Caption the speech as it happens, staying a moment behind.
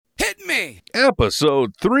me!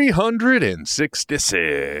 Episode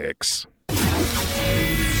 366.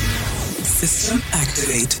 System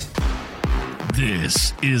activate.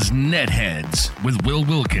 This is NetHeads with Will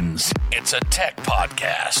Wilkins. It's a tech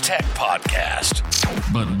podcast.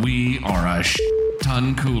 But we are a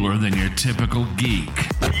ton cooler than your typical geek.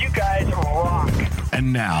 You guys rock.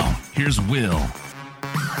 And now, here's Will.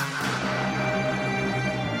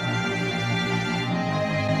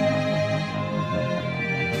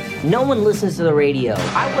 No one listens to the radio.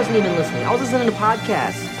 I wasn't even listening. I was listening to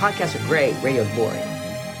podcasts. Podcasts are great. Radio's boring.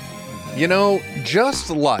 You know,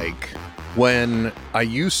 just like when I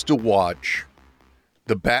used to watch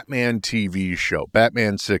the Batman TV show,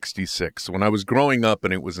 Batman 66, when I was growing up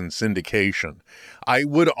and it was in syndication, I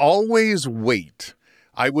would always wait.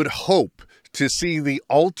 I would hope to see the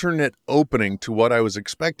alternate opening to what I was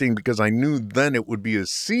expecting because I knew then it would be a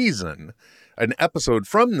season, an episode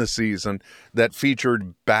from the season that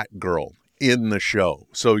featured Batgirl in the show.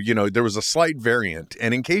 So, you know, there was a slight variant.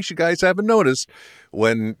 And in case you guys haven't noticed,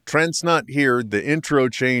 when Trent's not here, the intro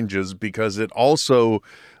changes because it also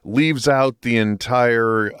leaves out the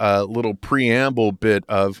entire little preamble bit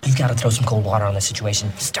of... You've got to throw some cold water on this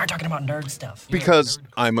situation. Start talking about nerd stuff. Because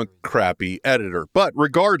I'm a crappy editor. But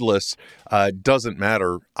regardless, doesn't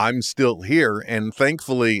matter. I'm still here. And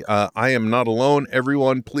thankfully, I am not alone.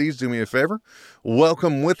 Everyone, please do me a favor.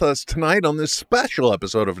 Welcome with us tonight on this special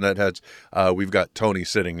episode of NetHeads. We've got Tony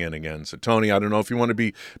sitting in again. So, Tony, I don't know if you want to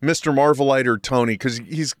be Mr. Marvelite or Tony, because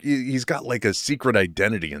he's got like a secret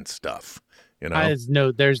identity and stuff. You know?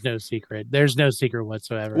 There's no secret. There's no secret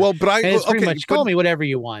whatsoever. Well, but it's pretty much call me whatever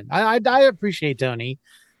you want. I appreciate Tony.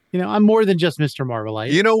 You know, I'm more than just Mr.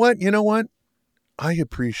 Marvelite. You know what? I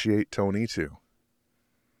appreciate Tony too.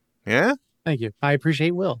 Yeah? Thank you. I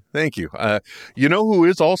appreciate Will. Thank you. You know who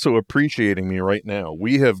is also appreciating me right now?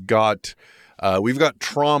 We've got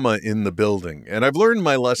trauma in the building, and I've learned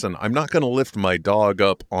my lesson. I'm not going to lift my dog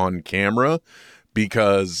up on camera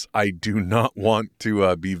because I do not want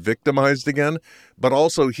to be victimized again, but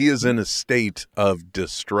also he is in a state of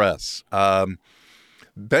distress.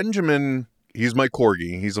 Benjamin, he's my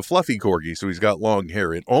corgi. He's a fluffy corgi, so he's got long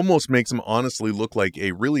hair. It almost makes him honestly look like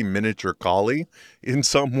a really miniature collie in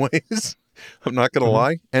some ways. I'm not going to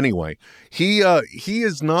lie. Anyway, he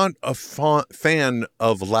is not a fan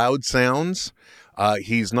of loud sounds.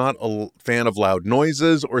 He's not a fan of loud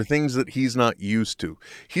noises or things that he's not used to.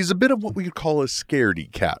 He's a bit of what we could call a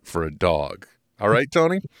scaredy cat for a dog. All right,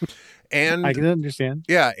 Tony? And I can understand.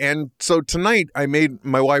 Yeah, and so tonight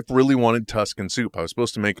my wife really wanted Tuscan soup. I was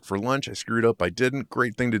supposed to make it for lunch. I screwed up. I didn't.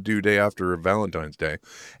 Great thing to do day after Valentine's Day.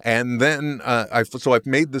 And then I've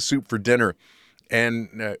made the soup for dinner.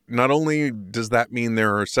 And not only does that mean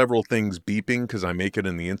there are several things beeping because I make it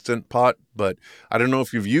in the Instant Pot, but I don't know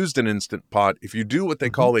if you've used an Instant Pot. If you do what they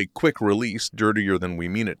call a quick release, dirtier than we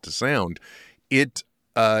mean it to sound, it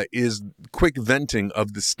is quick venting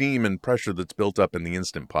of the steam and pressure that's built up in the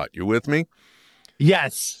Instant Pot. You with me?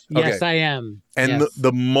 Yes. Okay. Yes, I am. And yes.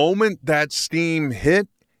 the moment that steam hit,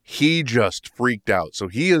 he just freaked out. So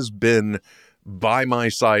he has been by my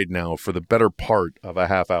side now for the better part of a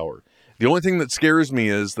half hour. The only thing that scares me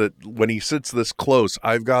is that when he sits this close,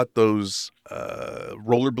 I've got those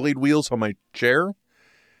rollerblade wheels on my chair.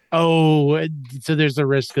 Oh, so there's a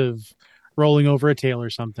risk of rolling over a tail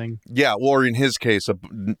or something. Yeah, or in his case,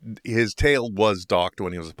 his tail was docked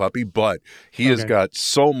when he was a puppy, but he has got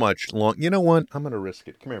so much long... You know what? I'm going to risk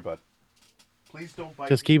it. Come here, bud. Please don't bite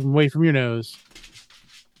Just me. keep him away from your nose.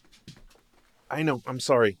 I know. I'm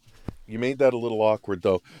sorry. You made that a little awkward,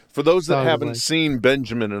 though. For those that haven't seen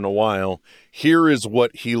Benjamin in a while, here is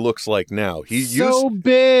what he looks like now. He's so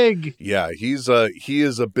big. Yeah, he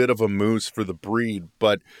is a bit of a moose for the breed.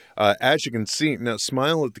 But as you can see, now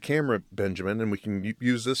smile at the camera, Benjamin, and we can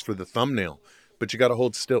use this for the thumbnail. But you got to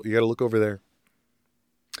hold still. You got to look over there.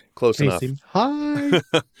 Close enough. Hi.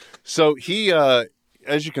 So he,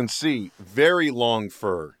 as you can see, very long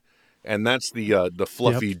fur. And that's the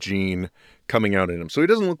fluffy gene coming out in him. So he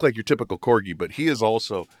doesn't look like your typical corgi, but he is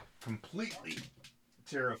also completely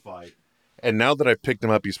terrified. And now that I've picked him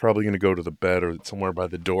up, he's probably going to go to the bed or somewhere by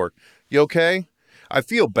the door. You okay? I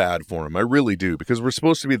feel bad for him. I really do, because we're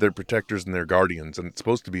supposed to be their protectors and their guardians, and it's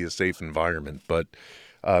supposed to be a safe environment. But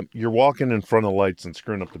you're walking in front of lights and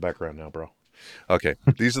screwing up the background now, bro. Okay,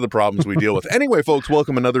 these are the problems we deal with. Anyway, folks,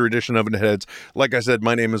 welcome another edition of NetHeads. Like I said,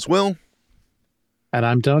 my name is Will. And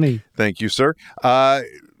I'm Tony. Thank you, sir.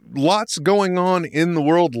 Lots going on in the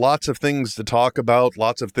world, lots of things to talk about,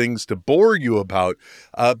 lots of things to bore you about.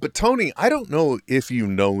 But Tony, I don't know if you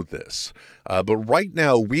know this, but right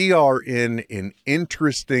now we are in an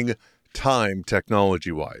interesting time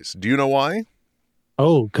technology-wise. Do you know why?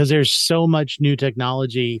 Oh, because there's so much new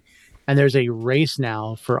technology, and there's a race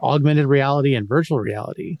now for augmented reality and virtual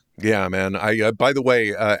reality. Yeah, man. I by the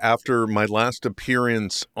way, after my last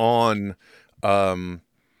appearance on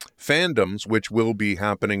Fandoms, which will be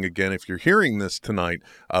happening again, if you're hearing this tonight,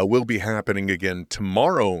 will be happening again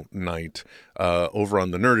tomorrow night over on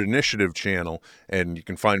the Nerd Initiative channel, and you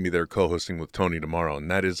can find me there co-hosting with Tony tomorrow, and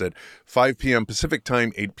that is at 5 p.m. Pacific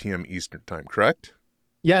time, 8 p.m. Eastern time, correct?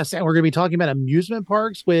 Yes, and we're going to be talking about amusement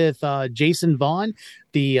parks with Jason Vaughn,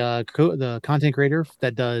 the content creator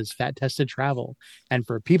that does Fat Tested Travel. And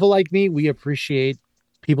for people like me, we appreciate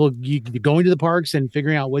people going to the parks and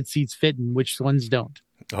figuring out what seats fit and which ones don't.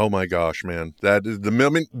 Oh my gosh, man! That is the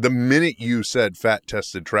minute you said Fat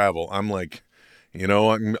Tested Travel, I'm like,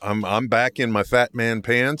 I'm back in my fat man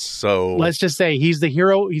pants. So let's just say he's the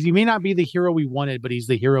hero. He may not be the hero we wanted, but he's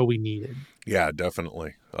the hero we needed. Yeah,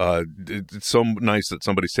 definitely. It's so nice that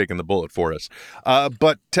somebody's taking the bullet for us.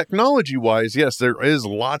 But technology-wise, yes, there is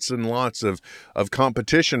lots and lots of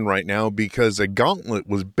competition right now because a gauntlet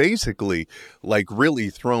was basically like really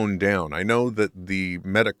thrown down. I know that the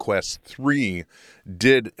Meta Quest 3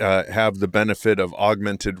 did have the benefit of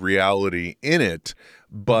augmented reality in it,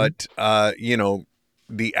 but,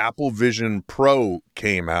 the Apple Vision Pro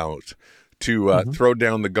came out to throw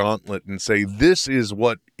down the gauntlet and say, this is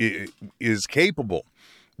what is capable.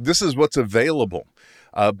 This is what's available.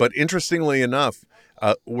 But interestingly enough,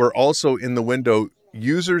 we're also in the window.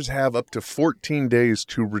 Users have up to 14 days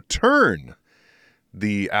to return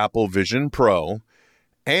the Apple Vision Pro,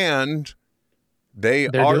 and they're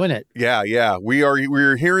doing it. Yeah.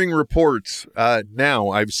 We're hearing reports now.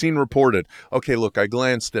 I've seen reported. Okay, look, I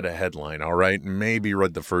glanced at a headline, all right, and maybe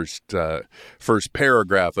read the first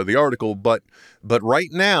paragraph of the article, but right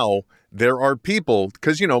now there are people,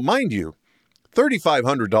 because mind you,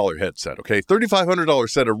 $3,500 headset, okay, $3,500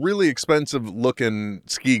 set, a really expensive looking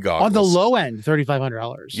ski goggles on the low end,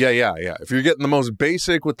 $3,500. Yeah. If you're getting the most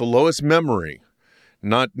basic with the lowest memory.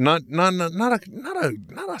 Not a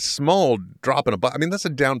small drop in a bucket. I mean, that's a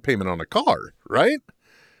down payment on a car, right?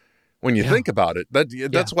 When you think about it,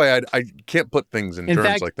 that's why I can't put things in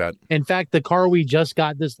terms like that. In fact, the car we just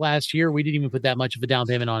got this last year, we didn't even put that much of a down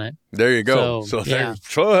payment on it. There you go. So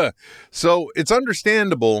it's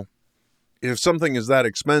understandable if something is that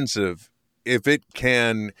expensive, if it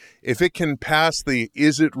can pass the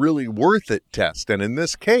is it really worth it test. And in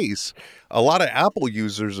this case, a lot of Apple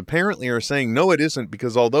users apparently are saying no, it isn't,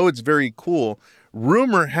 because although it's very cool,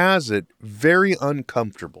 rumor has it very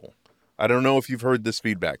uncomfortable. I don't know if you've heard this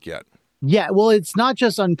feedback yet. Yeah, well, it's not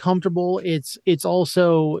just uncomfortable. It's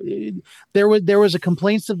also there was a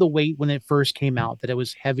complaints of the weight when it first came out, that it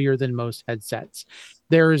was heavier than most headsets.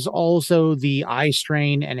 There's also the eye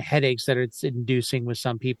strain and headaches that it's inducing with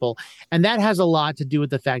some people, and that has a lot to do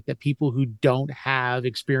with the fact that people who don't have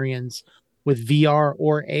experience with VR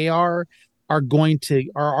or AR are going to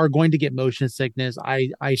get motion sickness,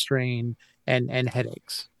 eye strain, and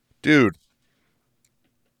headaches. Dude,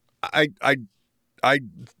 I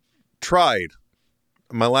tried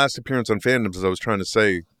my last appearance on Fandoms, as I was trying to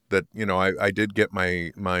say that, I did get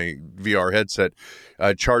my VR headset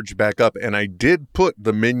charged back up, and I did put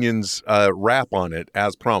the Minions wrap on it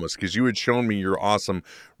as promised, because you had shown me your awesome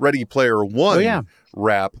Ready Player One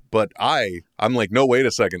wrap, but I'm like, no, wait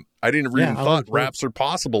a second. I didn't even thought wraps are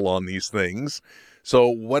possible on these things. So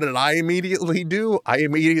what did I immediately do? I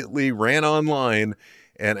immediately ran online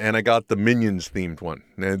and I got the Minions themed one.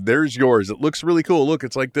 And there's yours. It looks really cool. Look,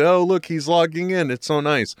 it's like, oh, look, he's logging in. It's so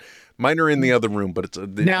nice. Mine are in the other room, but I've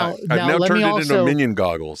now turned it into Minion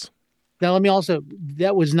goggles. Now, let me also,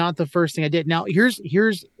 that was not the first thing I did. Now,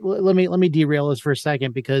 let me derail this for a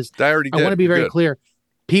second, because I want to be very clear.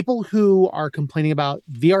 People who are complaining about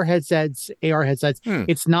VR headsets, AR headsets,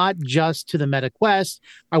 it's not just to the Meta Quest.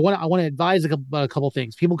 I want to advise a couple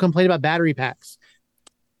things. People complain about battery packs.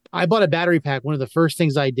 I bought a battery pack. One of the first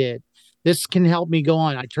things I did. This can help me go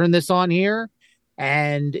on. I turn this on here,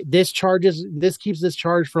 and this keeps this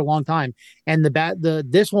charged for a long time. And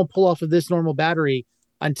this won't pull off of this normal battery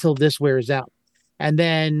until this wears out. And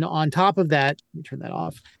then on top of that, let me turn that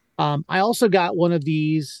off. I also got one of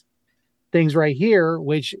these things right here,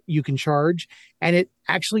 which you can charge, and it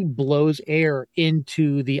actually blows air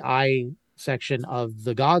into the eye section of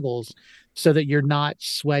the goggles so that you're not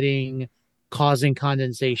sweating, causing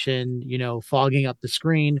condensation, fogging up the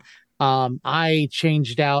screen. I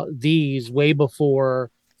changed out these way before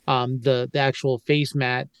the actual face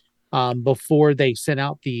mat, before they sent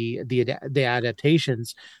out the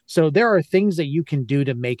adaptations. So there are things that you can do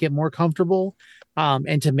to make it more comfortable,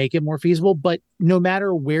 and to make it more feasible. But no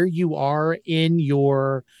matter where you are in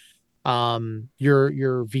your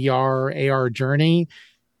your VR AR journey,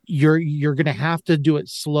 you're going to have to do it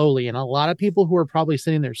slowly. And a lot of people who are probably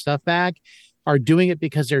sending their stuff back are doing it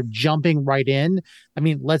because they're jumping right in. I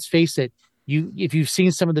mean, let's face it. If you've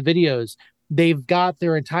seen some of the videos, they've got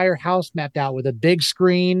their entire house mapped out with a big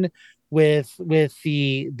screen with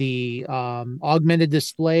the augmented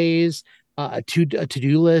displays, a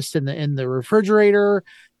to-do list in the refrigerator.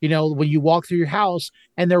 You know, when you walk through your house,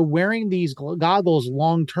 and they're wearing these goggles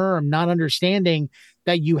long term, not understanding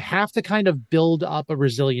that you have to kind of build up a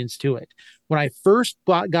resilience to it. When I first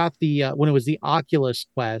got the when it was the Oculus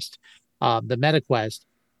Quest, the Meta Quest,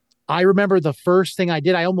 I remember the first thing I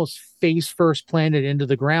did, I almost face first planted into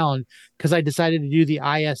the ground because I decided to do the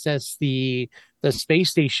ISS, the space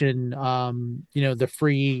station, the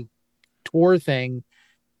free tour thing,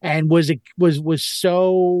 and was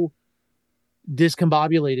so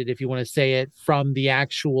discombobulated, if you want to say it, from the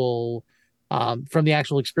actual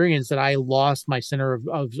experience that I lost my center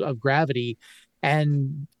of gravity,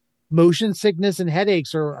 and motion sickness and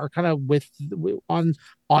headaches are kind of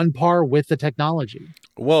on par with the technology.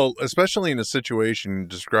 Well, especially in a situation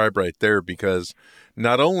described right there, because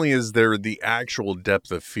not only is there the actual depth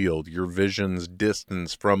of field, your vision's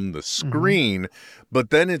distance from the screen, but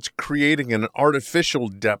then it's creating an artificial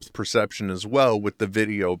depth perception as well with the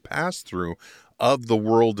video pass-through of the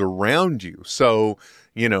world around you. So,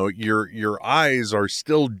 you know, your eyes are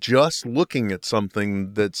still just looking at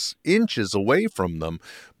something that's inches away from them,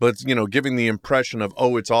 but, you know, giving the impression of,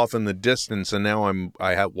 oh, it's off in the distance and now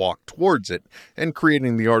I have walked towards it, and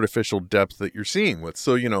creating the artificial depth that you're seeing with.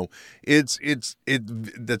 So, you know, that's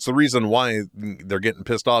the reason why they're getting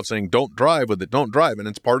pissed off saying, don't drive with it, don't drive. And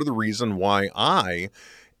it's part of the reason why I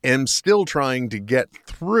am still trying to get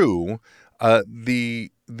through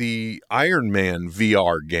the Iron Man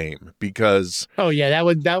VR game, because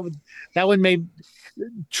that one made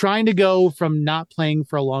trying to go from not playing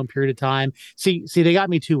for a long period of time. See, they got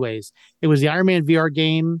me two ways. It was the Iron Man VR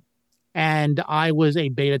game, and I was a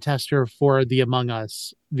beta tester for the Among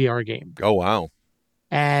Us VR game. Oh, wow.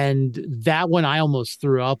 And that one I almost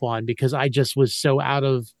threw up on because I just was so out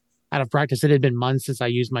of practice. It had been months since I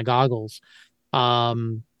used my goggles.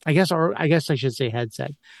 I guess I should say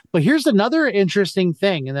headset. But here's another interesting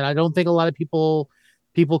thing, and that I don't think a lot of people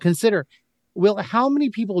consider. Will, how many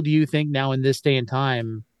people do you think now in this day and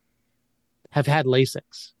time have had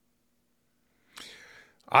LASIKs?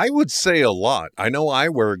 I would say a lot. I know I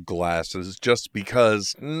wear glasses just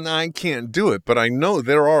because I can't do it, but I know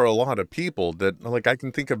there are a lot of people that, like, I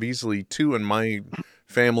can think of easily 2 in my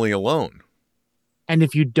family alone. And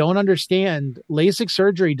if you don't understand, LASIK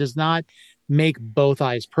surgery does not make both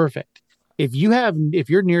eyes perfect. If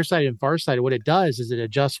you're nearsighted and farsighted, what it does is it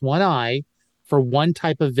adjusts one eye for one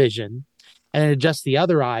type of vision, and it adjusts the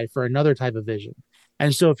other eye for another type of vision.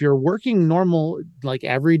 And so if you're working normal, like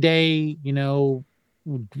every day, you know,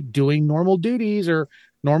 doing normal duties or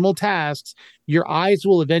normal tasks, your eyes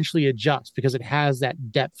will eventually adjust because it has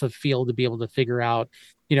that depth of field to be able to figure out,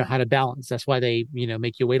 you know, how to balance. That's why they, you know,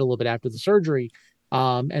 make you wait a little bit after the surgery.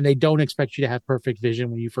 And they don't expect you to have perfect vision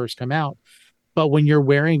when you first come out. But when you're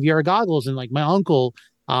wearing VR goggles, and like my uncle,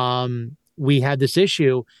 we had this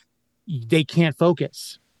issue, they can't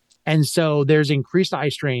focus. And so there's increased eye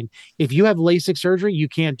strain. If you have LASIK surgery, you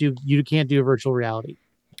can't do virtual reality.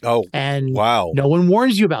 Oh, and wow. No one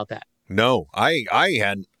warns you about that. No, I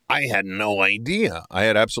had no idea. I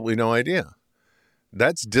had absolutely no idea.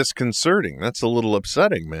 That's disconcerting. That's a little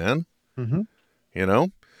upsetting, man. Mm-hmm. You know?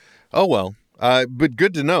 Oh, well. But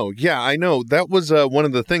good to know. Yeah, I know. That was one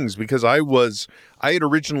of the things, because I had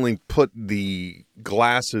originally put the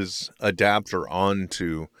glasses adapter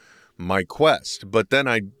onto my Quest, but then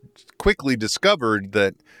I quickly discovered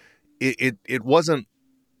that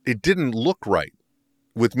it didn't look right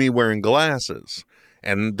with me wearing glasses.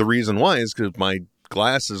 And the reason why is because my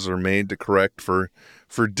glasses are made to correct for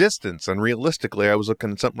distance. And realistically, I was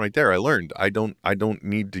looking at something right there. I learned I don't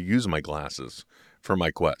need to use my glasses for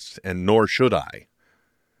my Quest, and nor should I.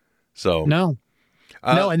 So no,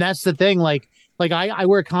 and that's the thing. Like I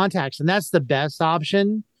wear contacts, and that's the best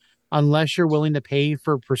option unless you're willing to pay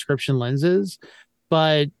for prescription lenses.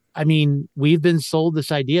 But I mean, we've been sold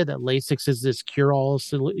this idea that LASIK is this cure-all,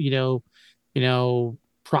 you know,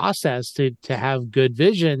 process to have good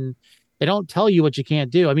vision. They don't tell you what you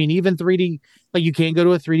can't do. I mean, even 3D, like you can't go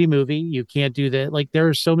to a 3D movie. You can't do that. Like there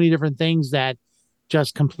are so many different things that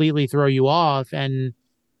just completely throw you off. And,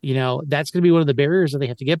 you know, that's going to be one of the barriers that they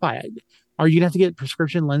have to get by. Are you going to have to get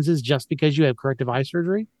prescription lenses just because you have corrective eye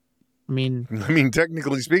surgery? I mean,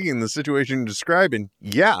 technically speaking, the situation you're describing,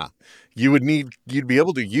 yeah, you'd be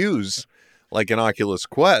able to use like an Oculus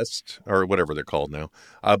Quest or whatever they're called now.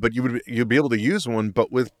 But you'd be able to use one,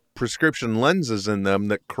 but with prescription lenses in them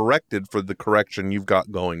that corrected for the correction you've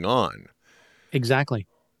got going on. Exactly.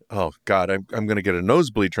 Oh God, I'm going to get a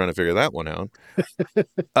nosebleed trying to figure that one out.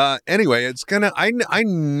 Anyway, it's I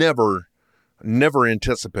never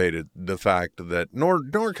anticipated the fact that, nor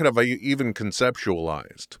could have I even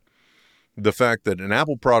conceptualized the fact that an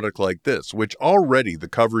Apple product like this, which already the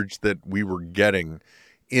coverage that we were getting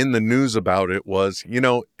in the news about it was,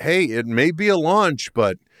 hey, it may be a launch,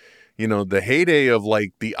 but the heyday of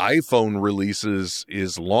like the iPhone releases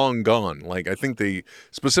is long gone. Like, I think they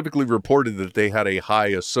specifically reported that they had a high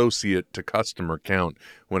associate to customer count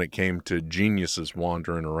when it came to geniuses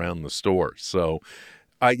wandering around the store. So,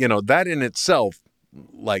 that in itself,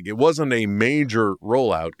 like, it wasn't a major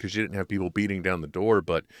rollout because you didn't have people beating down the door.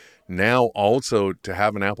 But now also to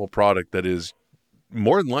have an Apple product that is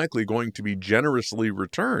more than likely going to be generously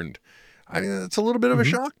returned, it's a little bit of a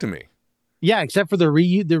shock to me. Yeah, except for the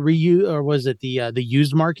reuse, or was it the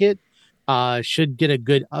used market? Should get a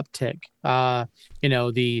good uptick.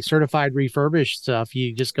 The certified refurbished stuff.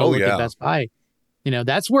 You just go look at Best Buy.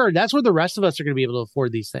 That's where the rest of us are going to be able to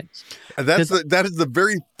afford these things. That is the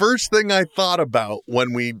very first thing I thought about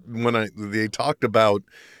when they talked about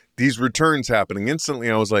these returns happening. Instantly,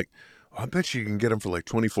 I was like, I bet you can get them for like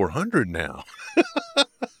 $2,400 now.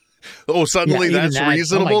 Oh, suddenly that's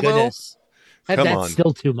reasonable though. That's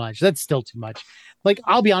still too much. That's still too much. Like,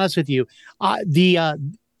 I'll be honest with you. Now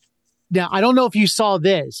I don't know if you saw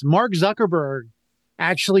this. Mark Zuckerberg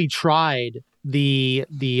actually tried the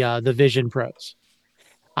Vision Pros.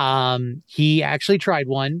 He actually tried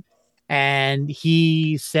one, and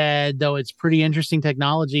he said, though it's pretty interesting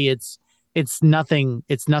technology, it's nothing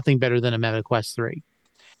better than a Meta Quest 3.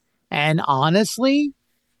 And honestly,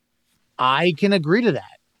 I can agree to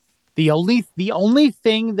that. The only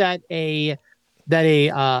thing that a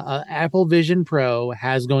Apple Vision Pro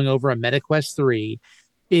has going over a Meta Quest 3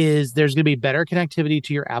 is there's going to be better connectivity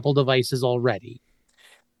to your Apple devices already.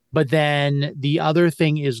 But then the other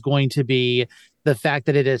thing is going to be the fact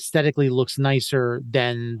that it aesthetically looks nicer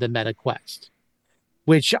than the Meta Quest,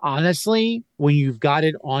 which honestly, when you've got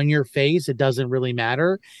it on your face, it doesn't really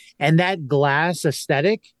matter. And that glass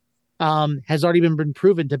aesthetic has already been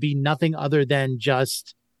proven to be nothing other than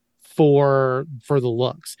just for the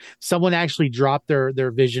looks. Someone actually dropped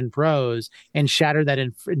their Vision Pros and shattered that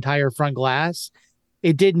entire front glass.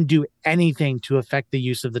 It didn't do anything to affect the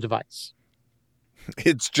use of the device.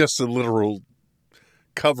 It's just a literal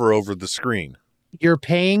cover over the screen. You're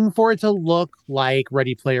paying for it to look like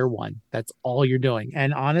Ready Player One. That's all you're doing.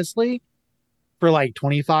 And honestly, for like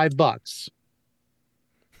 $25.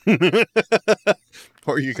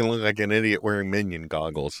 Or you can look like an idiot wearing Minion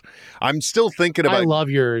goggles. I'm still thinking about... I love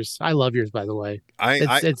yours, by the way.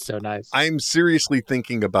 It's so nice. I'm seriously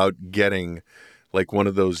thinking about getting like one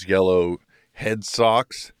of those yellow head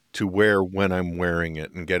socks to wear when I'm wearing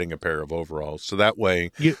it, and getting a pair of overalls. So that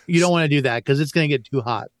way... You don't want to do that because it's going to get too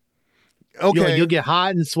hot. Okay. You'll get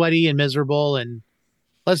hot and sweaty and miserable. And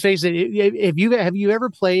let's face it, have you ever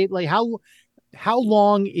played, like, how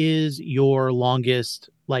long is your longest,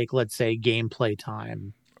 like, let's say, gameplay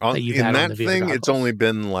time that you've had on the VR thing? goggles? It's only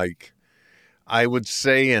been like, I would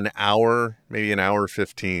say an hour, maybe an hour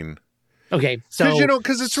 15. Okay, so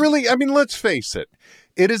because it's really, I mean, let's face it,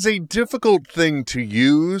 it is a difficult thing to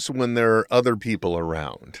use when there are other people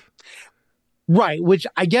around. Right, which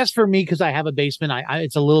I guess for me, because I have a basement,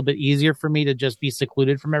 it's a little bit easier for me to just be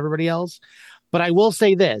secluded from everybody else. But I will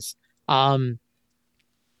say this: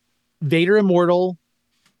 Vader Immortal,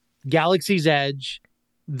 Galaxy's Edge,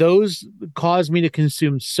 those cause me to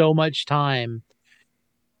consume so much time.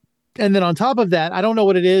 And then on top of that, I don't know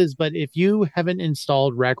what it is, but if you haven't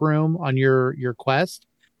installed Rec Room on your Quest,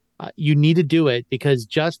 you need to do it, because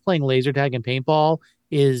just playing laser tag and paintball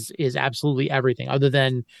is absolutely everything, other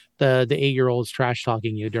than the 8-year-olds trash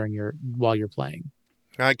talking you while you're playing.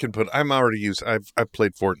 I'm already used. I've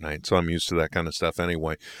played Fortnite, so I'm used to that kind of stuff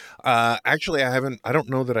anyway. Actually, I don't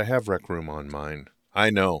know that I have Rec Room on mine. I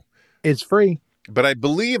know it's free, but I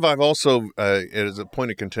believe I've also, it is a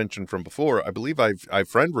point of contention from before, I believe I've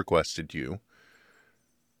friend requested you.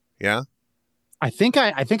 Yeah. I think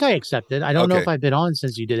I accepted. I don't know if I've been on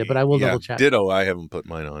since you did it, but I will double check. Ditto. I haven't put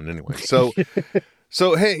mine on anyway. So,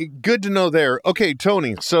 so hey, good to know there. Okay,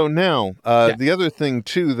 Tony. So now, the other thing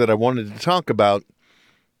too that I wanted to talk about,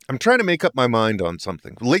 I'm trying to make up my mind on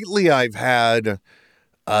something. Lately, I've had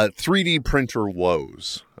 3D printer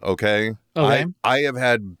woes. Okay. I have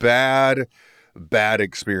had bad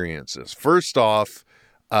experiences. First off,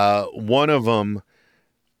 one of them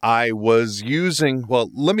I was using. Well,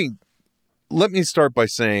 let me start by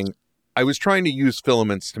saying I was trying to use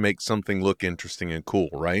filaments to make something look interesting and cool,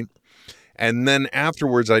 right? And then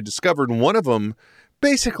afterwards, I discovered one of them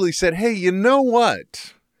basically said, hey, you know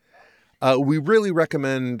what? We really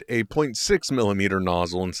recommend a 0.6 millimeter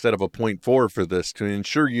nozzle instead of a 0.4 for this to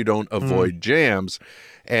ensure you don't avoid jams.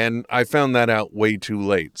 And I found that out way too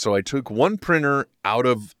late. So I took one printer out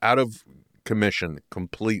of commission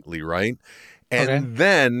completely, right? And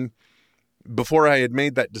then before I had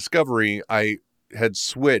made that discovery, I had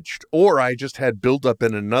switched, or I just had built up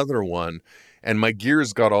in another one, and my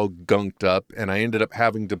gears got all gunked up, and I ended up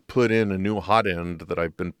having to put in a new hot end that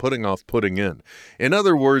I've been putting off putting in. In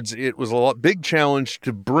other words, it was a big challenge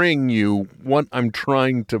to bring you what I'm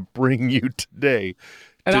trying to bring you today.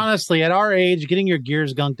 And honestly, at our age, getting your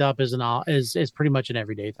gears gunked up is pretty much an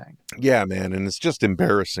everyday thing. Yeah, man, and it's just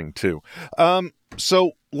embarrassing too.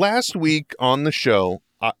 So last week on the show,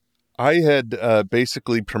 I had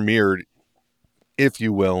basically premiered, if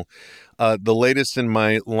you will, the latest in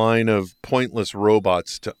my line of pointless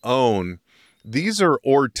robots to own. These are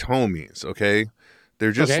ortomies, okay?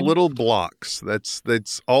 They're just little blocks.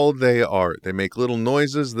 That's all they are. They make little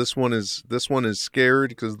noises. This one is scared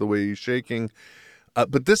because of the way he's shaking.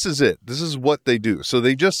 But this is it. This is what they do. So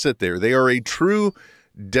they just sit there. They are a true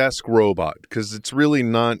desk robot because it's really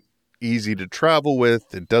not easy to travel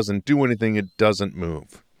with. It doesn't do anything. It doesn't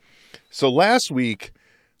move. So last week,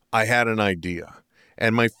 I had an idea.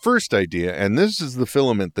 And my first idea, and this is the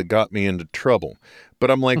filament that got me into trouble, but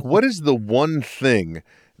I'm like, what is the one thing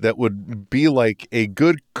that would be like a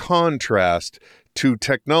good contrast to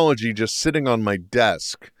technology just sitting on my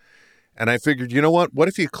desk? And I figured, you know what? What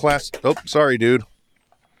if you oh, sorry, dude.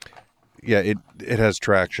 Yeah, it has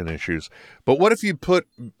traction issues. But what if you put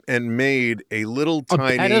and made a little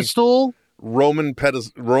tiny pedestal? Roman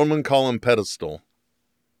column pedestal?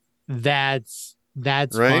 That's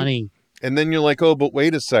right? Funny. And then you're like, oh, but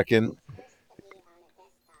wait a second.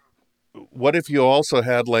 What if you also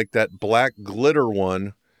had like that black glitter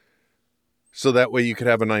one, so that way you could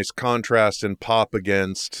have a nice contrast and pop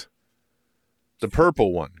against the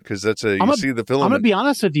purple one? Because that's see the filament. I'm gonna be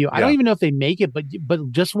honest with you. I don't even know if they make it,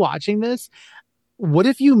 but just watching this, what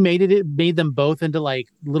if you made them both into like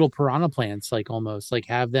little piranha plants, like almost like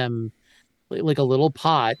have them like a little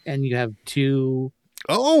pot, and you have two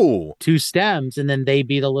stems, and then they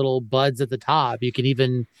be the little buds at the top. You can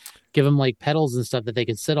even give them like petals and stuff that they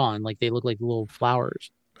can sit on, like they look like little flowers.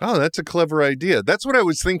 Oh, that's a clever idea. That's what I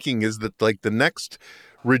was thinking, is that like the next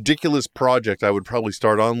ridiculous project I would probably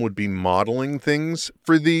start on would be modeling things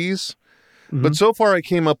for these. Mm-hmm. But so far I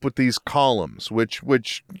came up with these columns,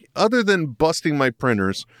 which other than busting my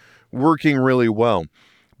printers, working really well.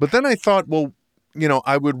 But then I thought, well, you know,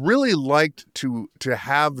 I would really like to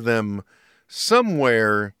have them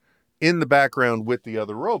somewhere in the background with the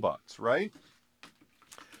other robots, right?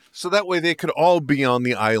 So that way they could all be on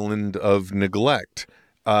the island of neglect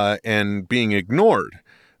and being ignored.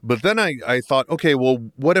 But then I thought, okay, well,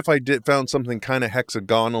 what if I found something kind of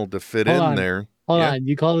hexagonal to fit there? Hold on,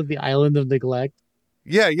 you call it the island of neglect?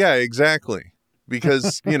 Yeah, exactly.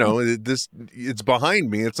 Because, you know, it's behind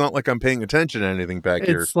me. It's not like I'm paying attention to anything back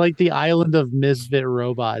here. It's like the island of misfit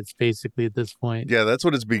robots, basically, at this point. Yeah, that's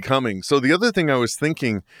what it's becoming. So the other thing I was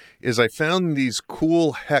thinking is I found these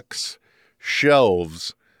cool hex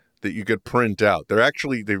shelves that you could print out.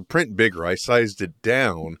 They print bigger. I sized it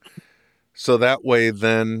down. So that way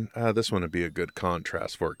then, this one would be a good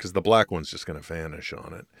contrast for it, because the black one's just going to vanish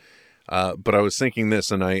on it. But I was thinking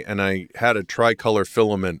this, and I had a tricolor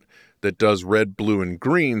filament that does red, blue, and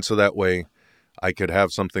green, so that way I could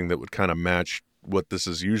have something that would kind of match what this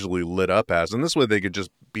is usually lit up as. And this way they could just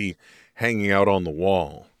be hanging out on the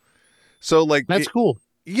wall. So like that's cool.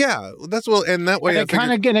 Yeah, that's well, and that way it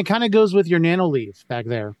kind of goes with your nano leaf back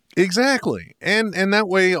there. Exactly, and that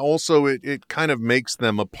way also it kind of makes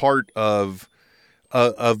them a part of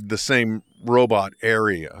the same robot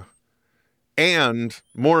area, and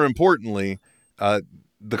more importantly,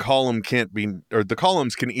 the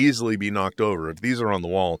columns can easily be knocked over. If these are on the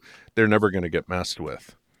wall, they're never going to get messed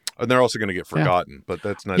with. And they're also going to get forgotten, but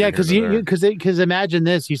that's not. Yeah, because imagine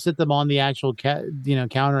this: you sit them on the actual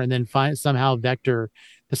counter, and then somehow Vector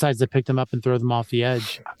decides to pick them up and throw them off the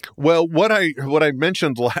edge. Well, what I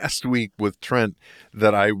mentioned last week with Trent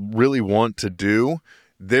that I really want to do,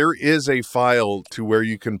 there is a file to where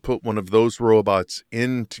you can put one of those robots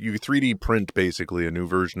into, you 3D print basically a new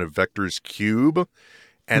version of Vector's Cube,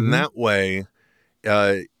 and that way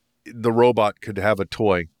the robot could have a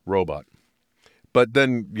toy robot. But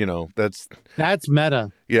then, you know, that's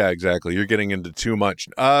meta. Yeah, exactly. You're getting into too much.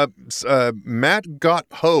 Matt Got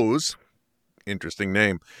Hose, interesting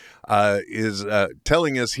name, is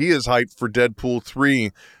telling us he is hyped for Deadpool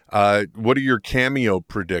 3 What are your cameo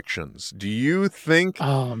predictions? Do you think?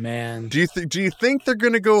 Oh man, do you think they're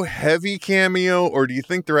going to go heavy cameo, or do you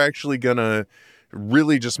think they're actually going to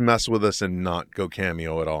really just mess with us and not go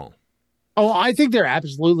cameo at all? Oh, I think they're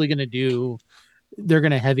absolutely going to do. They're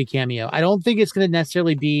going to heavy cameo. I don't think it's going to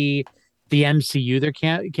necessarily be the MCU they're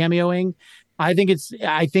cameoing. I think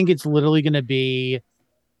it's literally going to be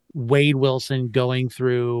Wade Wilson going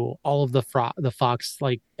through all of the Fox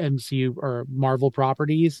like MCU or Marvel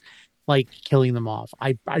properties, like killing them off.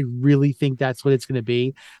 I really think that's what it's going to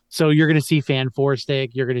be. So you're going to see Fan Four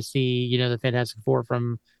Stick. You're going to see the Fantastic Four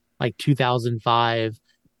from like 2005.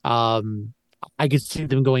 I could see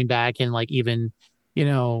them going back and like even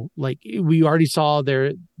like we already saw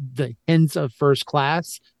the hints of First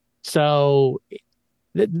Class. So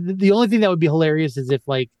the only thing that would be hilarious is if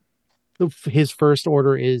like his first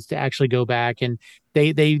order is to actually go back and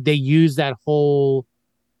they use that whole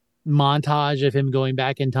montage of him going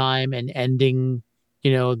back in time and ending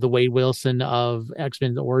the Wade Wilson of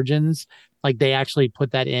X-Men Origins. Like they actually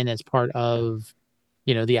put that in as part of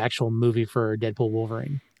the actual movie for Deadpool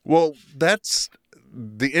Wolverine. Well, that's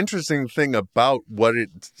the interesting thing about what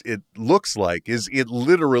it looks like is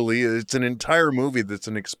it's an entire movie that's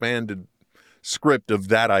an expanded script of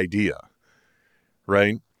that idea,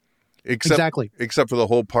 right? Exactly. Except for the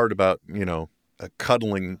whole part about a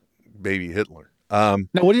cuddling baby Hitler. Now,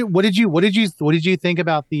 what did you think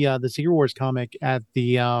about the Secret Wars comic at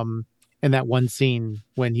the in that one scene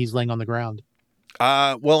when he's laying on the ground?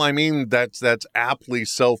 Well, I mean that's aptly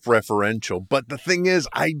self-referential, but the thing is,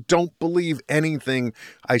 I don't believe anything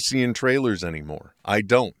I see in trailers anymore. I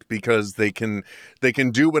don't, because they can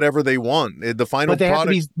do whatever they want. The final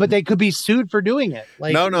product, but they could be sued for doing it.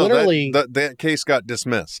 Like no, literally, that case got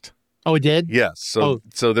dismissed. Oh, it did? Yes. So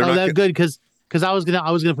they're not that good because I was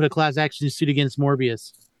gonna put a class action suit against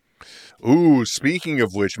Morbius. Ooh, speaking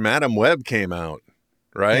of which, Madam Web came out,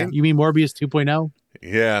 right? Yeah, you mean Morbius 2.0?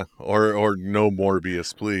 Yeah, or no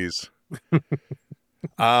Morbius, please.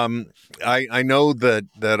 I know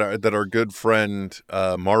that our good friend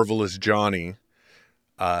Marvelous Johnny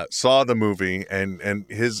saw the movie and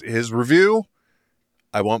his review.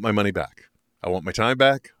 I want my money back. I want my time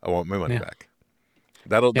back. I want my money back.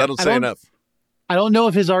 That'll say enough. I don't know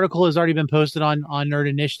if his article has already been posted on Nerd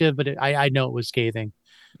Initiative, but I know it was scathing.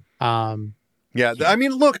 Yeah, I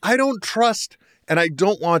mean, look, I don't trust. And I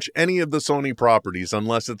don't watch any of the Sony properties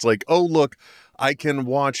unless it's like, oh, look, I can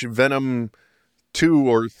watch Venom 2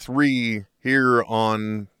 or 3 here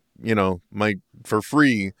on, for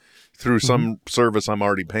free through some service I'm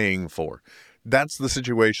already paying for. That's the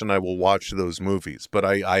situation I will watch those movies. But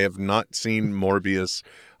I have not seen Morbius.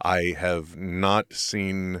 I have not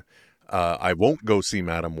seen, I won't go see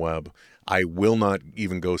Madam Web. I will not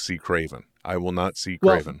even go see Craven. I will not see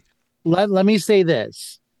Craven. Well, let me say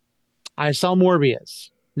this. I saw Morbius.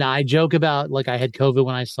 Now, I joke about like I had COVID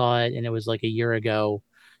when I saw it, and it was like a year ago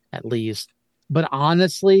at least. But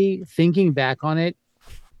honestly, thinking back on it,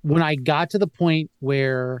 when I got to the point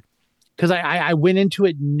where, because I went into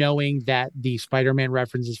it knowing that the Spider-Man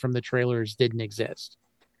references from the trailers didn't exist.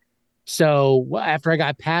 So after I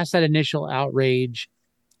got past that initial outrage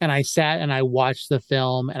and I sat and I watched the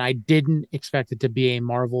film and I didn't expect it to be a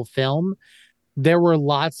Marvel film, there were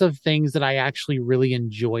lots of things that I actually really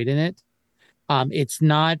enjoyed in it. It's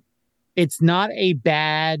not a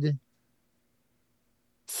bad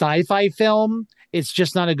sci-fi film. It's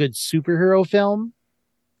just not a good superhero film.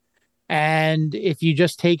 And if you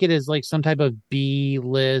just take it as like some type of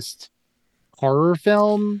B-list horror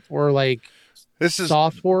film or like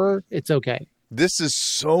soft horror, it's okay. This is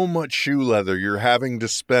so much shoe leather you're having to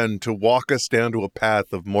spend to walk us down to a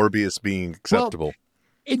path of Morbius being acceptable.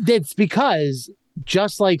 Well, it's because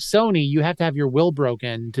just like Sony, you have to have your will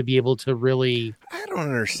broken to be able to really... I don't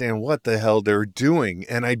understand what the hell they're doing,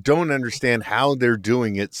 and I don't understand how they're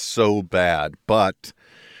doing it so bad, but...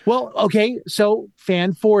 Well, okay, so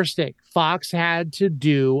Fan Four Stick. Fox had to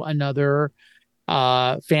do another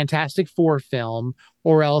Fantastic Four film,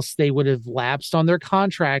 or else they would have lapsed on their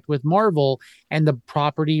contract with Marvel, and the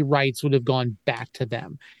property rights would have gone back to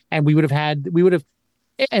them. And we would have,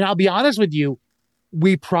 and I'll be honest with you,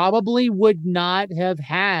 we probably would not have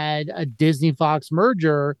had a Disney Fox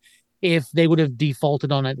merger if they would have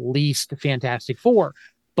defaulted on at least Fantastic Four.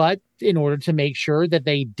 But in order to make sure that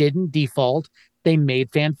they didn't default, they made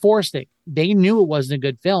Fan Four Stick. They knew it wasn't a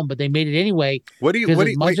good film, but they made it anyway. What do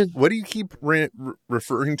you keep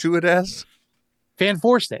referring to it as? Fan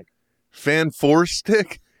Four Stick. Fan Four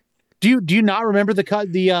Stick? Do you not remember the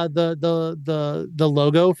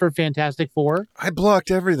logo for Fantastic Four? I blocked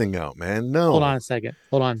everything out, man. No. Hold on a second.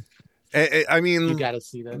 Hold on. I mean, you got to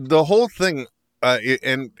see that. The whole thing.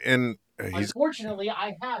 and he's Unfortunately,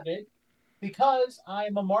 I have it because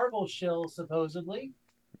I'm a Marvel shill, supposedly.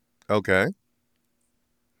 okay.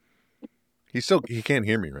 He can't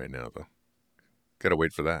hear me right now though. Gotta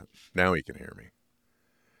wait for that. Now he can hear me.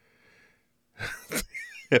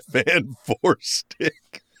 Fan 4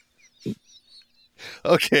 stick.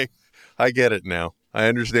 Okay, I get it now. I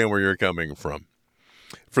understand where you're coming from.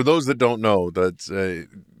 For those that don't know, that's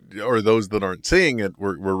or those that aren't seeing it,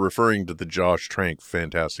 we're referring to the Josh Trank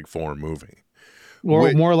Fantastic Four movie.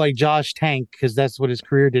 Or more like Josh Tank, because that's what his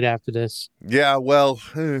career did after this. Yeah, well,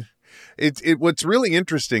 what's really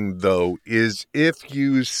interesting though is if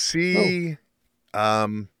you see,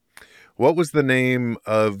 what was the name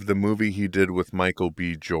of the movie he did with Michael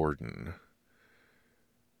B. Jordan?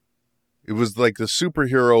 It was like the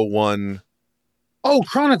superhero one. Oh,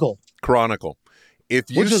 Chronicle.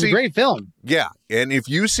 Which is a great film. Yeah, and if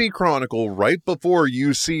you see Chronicle right before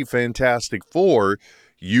you see Fantastic Four,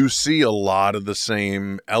 you see a lot of the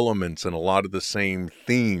same elements and a lot of the same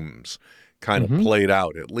themes kind of played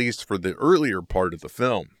out, at least for the earlier part of the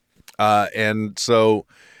film. And so,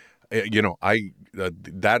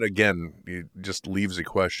 that again, it just leaves a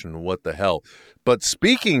question, what the hell? But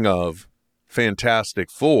speaking of Fantastic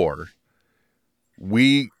Four,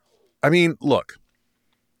 look.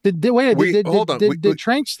 Did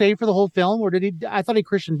Trank stay for the whole film, or did he? I thought he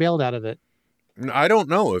Christian bailed out of it. I don't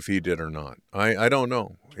know if he did or not. I don't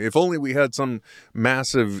know. If only we had some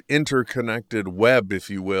massive interconnected web, if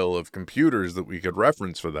you will, of computers that we could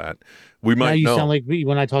reference for that. We might know. Now you sound like me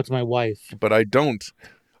when I talk to my wife. But I don't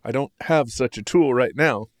have such a tool right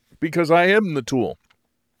now because I am the tool.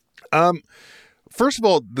 First of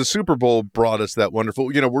all, the Super Bowl brought us that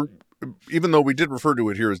wonderful, even though we did refer to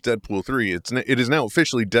it here as Deadpool 3, it is now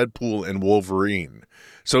officially Deadpool and Wolverine.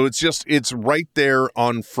 So it's right there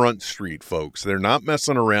on Front Street, folks. They're not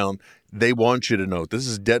messing around. They want you to know this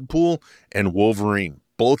is Deadpool and Wolverine.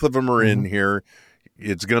 Both of them are in here.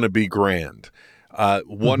 It's going to be grand.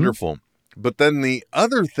 Wonderful. But then the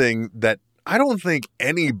other thing that I don't think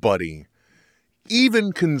anybody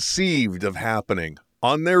even conceived of happening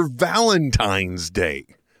on their Valentine's Day,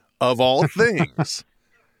 of all things.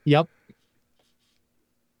 Yep.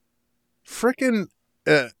 Frickin'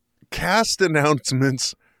 cast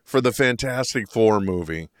announcements for the Fantastic Four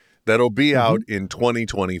movie that'll be out in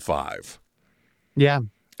 2025. Yeah.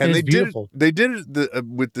 And they beautiful. Did it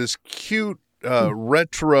with this cute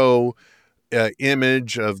retro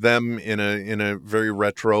image of them in a very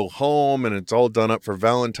retro home, and it's all done up for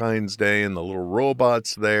Valentine's Day, and the little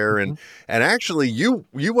robots there, and actually you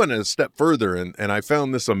went a step further, and I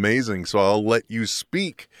found this amazing, so I'll let you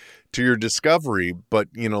speak to your discovery. But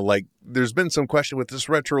there's been some question with this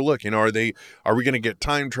retro look. Are we going to get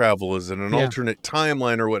time travel? Is it an alternate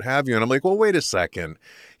timeline or what have you? And I'm like, well, wait a second.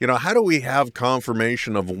 How do we have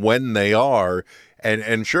confirmation of when they are?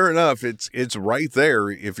 And sure enough, it's right there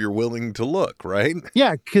if you're willing to look, right?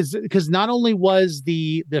 Yeah, because not only was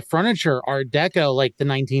the furniture Art Deco like the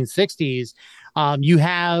 1960s, you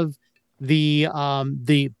have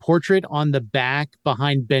the portrait on the back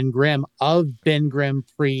behind Ben Grimm of Ben Grimm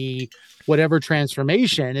pre whatever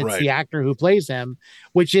transformation. It's the actor who plays him,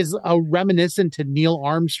 which is a reminiscent to Neil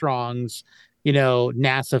Armstrong's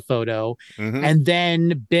NASA photo. And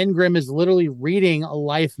then Ben Grimm is literally reading a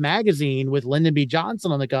Life magazine with Lyndon B.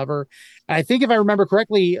 Johnson on the cover. And I think if I remember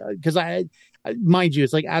correctly, because mind you,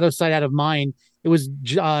 it's like out of sight, out of mind. It was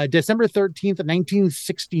December 13th of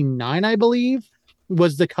 1969, I believe,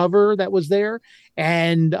 was the cover that was there.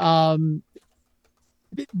 And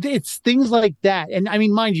it's things like that. And I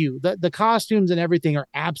mean, mind you, the costumes and everything are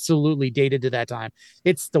absolutely dated to that time.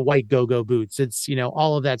 It's the white go-go boots. It's,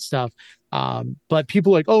 all of that stuff. But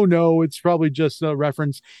people are like, oh no, it's probably just a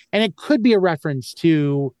reference. And it could be a reference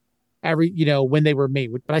to when they were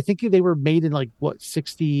made. But I think they were made in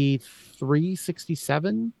 63,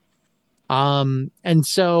 67. And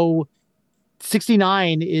so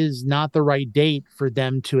 69 is not the right date for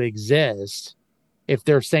them to exist. If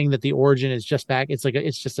they're saying that the origin is just back, it's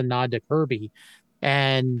just a nod to Kirby.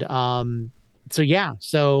 And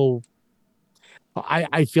so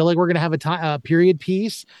I feel like we're going to have a period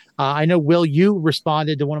piece. I know, Will, you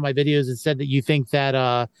responded to one of my videos and said that you think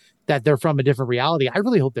that they're from a different reality. I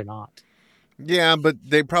really hope they're not. Yeah, but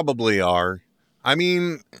they probably are. I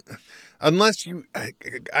mean, unless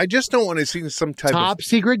I just don't want to see some type top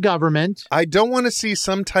secret government. I don't want to see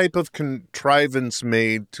some type of contrivance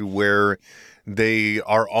made to where they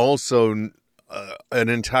are also an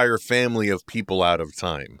entire family of people out of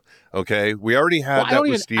time. Okay, we already had that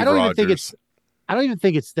with Steve Rogers. I don't even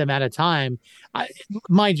think it's them out of time.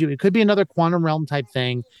 Mind you, it could be another quantum realm type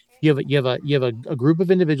thing. you have a group of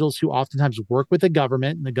individuals who oftentimes work with the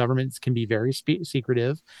government, and the governments can be very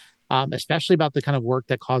secretive, especially about the kind of work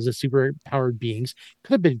that causes superpowered beings.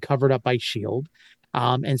 Could have been covered up by Shield.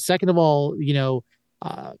 And second of all,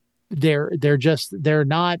 they're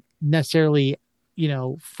not necessarily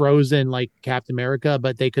frozen like Captain America,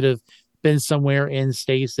 but they could have been somewhere in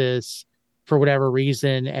stasis for whatever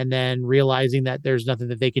reason, and then realizing that there's nothing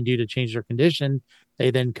that they can do to change their condition,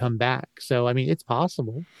 they then come back. So I mean, it's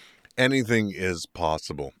possible. Anything is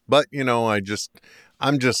possible, but I'm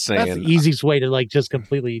just saying that's the easiest way to like just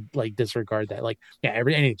completely like disregard that. Like, yeah,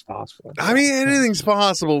 anything's possible. I mean, anything's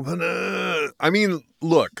possible, but I mean,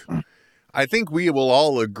 look, I think we will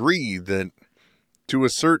all agree that to a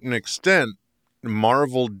certain extent,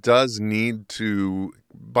 Marvel does need to,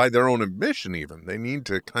 by their own admission even, they need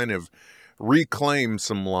to kind of reclaim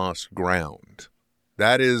some lost ground.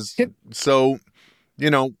 That is, so,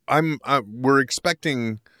 we're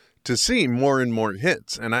expecting to see more and more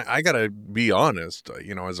hits. And I gotta be honest,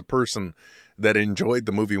 as a person that enjoyed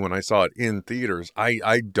the movie when I saw it in theaters,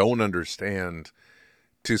 I don't understand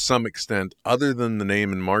to some extent, other than the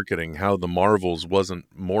name and marketing, how The Marvels wasn't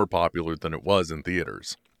more popular than it was in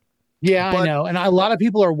theaters. Yeah, I know. And a lot of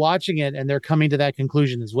people are watching it and they're coming to that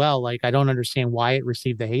conclusion as well. Like, I don't understand why it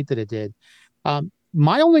received the hate that it did.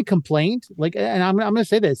 My only complaint, like, and I'm going to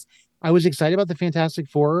say this, I was excited about the Fantastic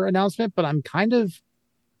Four announcement, but I'm kind of,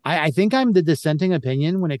 I think I'm the dissenting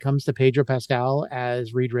opinion when it comes to Pedro Pascal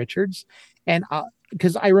as Reed Richards. And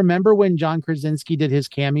because I remember when John Krasinski did his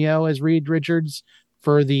cameo as Reed Richards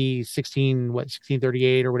for the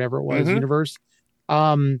 1638 or whatever it was universe.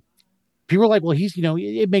 People were like, well, he's,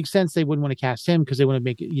 it makes sense they wouldn't want to cast him because they want to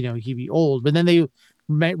make it, he'd be old. But then they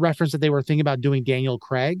referenced that they were thinking about doing Daniel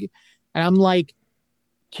Craig. And I'm like,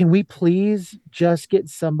 can we please just get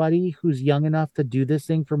somebody who's young enough to do this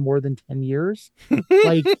thing for more than 10 years?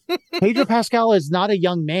 Like, Pedro Pascal is not a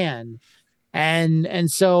young man. And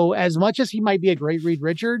so as much as he might be a great Reed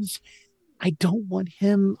Richards, I don't want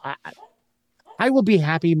him. I will be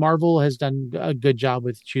happy. Marvel has done a good job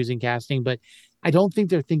with choosing casting, but I don't think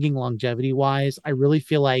they're thinking longevity wise. I really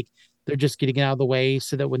feel like they're just getting it out of the way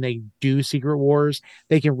so that when they do Secret Wars,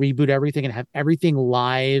 they can reboot everything and have everything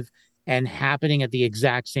live and happening at the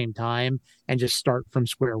exact same time and just start from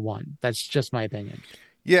square one. That's just my opinion.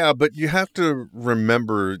 Yeah, but you have to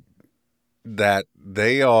remember that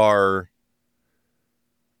they are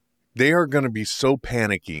going to be so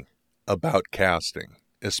panicky about casting,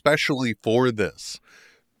 especially for this,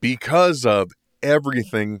 because of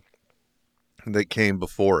everything that came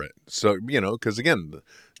before it. So, because again,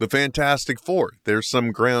 the Fantastic Four, there's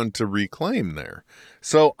some ground to reclaim there.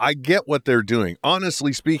 So I get what they're doing.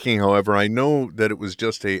 Honestly speaking, however, I know that it was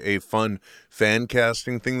just a fun fan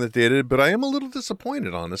casting thing that they did, but I am a little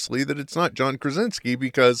disappointed, honestly, that it's not John Krasinski,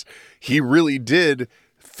 because he really did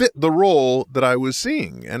fit the role that I was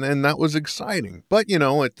seeing. And that was exciting. But,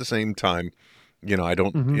 at the same time, I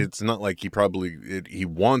don't, it's not like he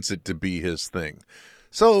wants it to be his thing.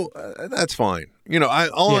 So that's fine.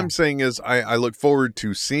 I'm saying is I look forward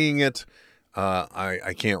to seeing it.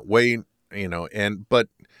 I can't wait, but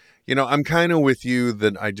I'm kind of with you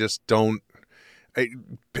that I just don't.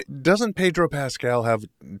 Doesn't Pedro Pascal have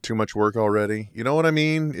too much work already? You know what I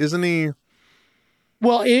mean? Isn't he?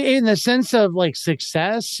 Well, in the sense of like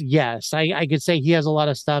success, yes, I could say he has a lot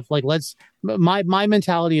of stuff. Like, my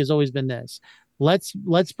mentality has always been this: let's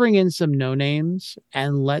bring in some no names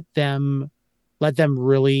and let them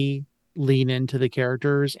really lean into the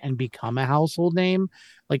characters and become a household name.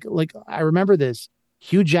 Like I remember this.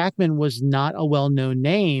 Hugh Jackman was not a well-known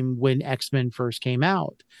name when X-Men first came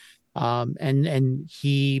out. And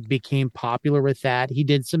he became popular with that. He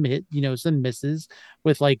did some some misses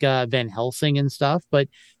with like Van Helsing and stuff, but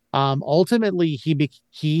ultimately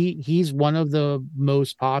he's one of the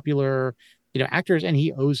most popular actors, and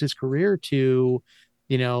he owes his career to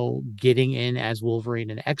getting in as Wolverine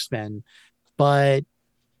and X-Men. But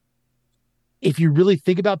if you really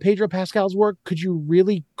think about Pedro Pascal's work, could you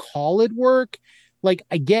really call it work? Like,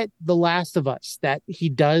 I get The Last of Us, that he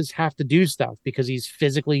does have to do stuff because he's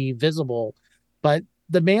physically visible. But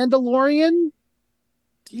The Mandalorian,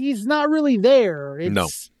 he's not really there.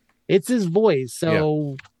 It's his voice.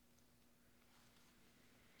 So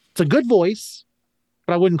It's a good voice,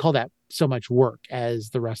 but I wouldn't call that so much work as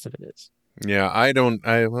the rest of it is. Yeah,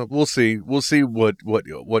 we'll see. We'll see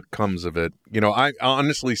what comes of it. I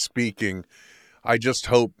honestly speaking, I just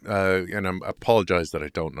hope, and I apologize that I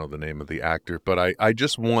don't know the name of the actor, but I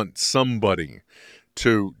just want somebody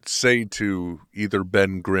to say to either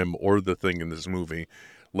Ben Grimm or the Thing in this movie,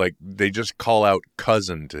 like, they just call out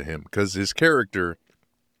cousin to him, because his character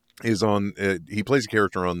is on. He plays a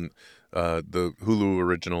character on the Hulu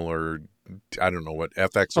original, or I don't know what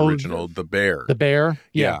FX original, The Bear. The Bear,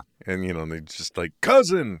 yeah. And they just like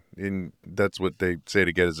cousin, and that's what they say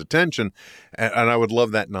to get his attention. And I would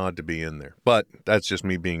love that nod to be in there, but that's just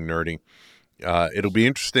me being nerdy. It'll be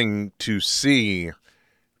interesting to see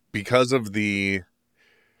because of the.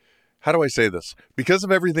 How do I say this? Because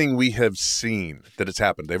of everything we have seen that has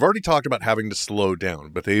happened. They've already talked about having to slow down,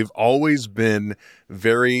 but they've always been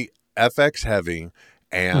very FX heavy,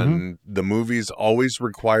 and the movies always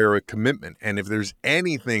require a commitment. And if there's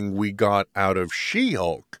anything we got out of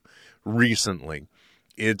She-Hulk recently,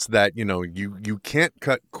 it's that, you can't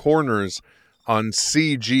cut corners on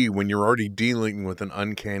CG when you're already dealing with an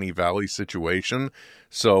uncanny valley situation.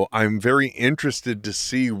 So I'm very interested to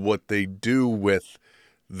see what they do with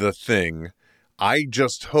the Thing. I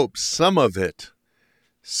just hope some of it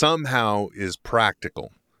somehow is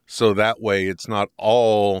practical, so that way it's not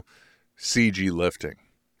all CG lifting.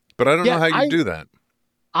 But I don't know how you do that.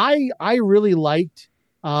 I really liked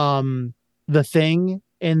the Thing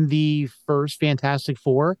in the first Fantastic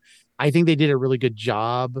Four. I think they did a really good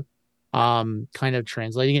job kind of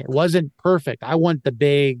translating it. It wasn't perfect. I want the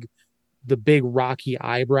big rocky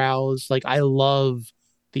eyebrows. Like, I love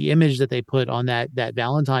the image that they put on that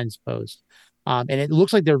Valentine's post. And it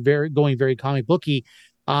looks like they're going very comic booky.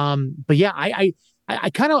 But yeah, I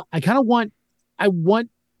kind of want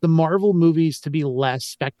the Marvel movies to be less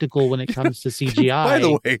spectacle when it comes to CGI. By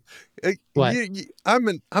the way, what?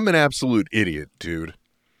 I'm an absolute idiot, dude.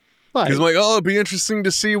 Because I'm like, it'd be interesting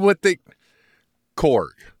to see what they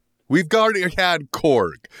Korg. We've already had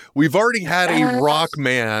Korg. We've already had a Rock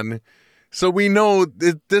Man, so we know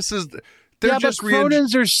that this is. They're just but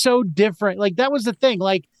Cronins are so different. Like, that was the thing.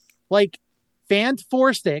 Like Fant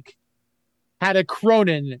Forstick had a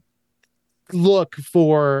Cronin look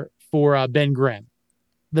for Ben Grimm,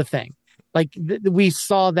 the Thing. Like, we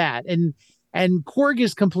saw that, and Korg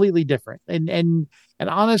is completely different. And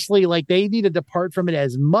honestly, like, they need to depart from it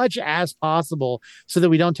as much as possible so that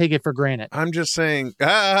we don't take it for granted. I'm just saying,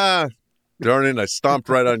 darn it, I stomped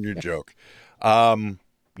right on your joke.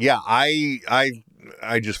 Yeah,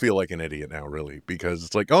 I just feel like an idiot now, really, because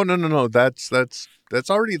it's like, oh, no, that's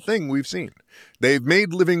already a thing we've seen. They've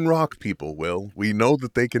made living rock people, Will. We know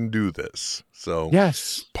that they can do this. So,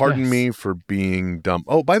 yes, pardon me for being dumb.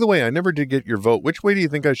 Oh, by the way, I never did get your vote. Which way do you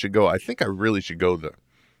think I should go? I think I really should go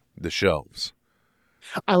the shelves.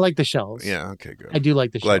 I like the shelves. Yeah, okay, good. I do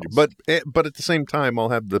like the shelves. But at the same time, I'll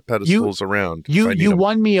have the pedestals around. You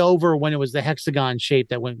won me over when it was the hexagon shape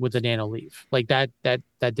that went with the nano leaf. Like, that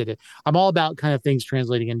did it. I'm all about kind of things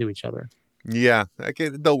translating into each other. Yeah,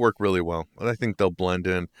 they'll work really well. I think they'll blend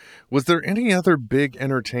in. Was there any other big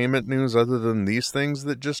entertainment news other than these things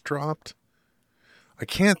that just dropped? I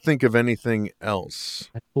can't think of anything else.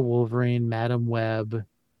 Wolverine, Madam Web.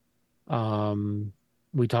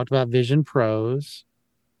 We talked about Vision Pros.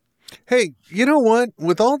 Hey, you know what?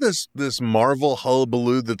 With all this Marvel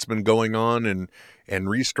hullabaloo that's been going on and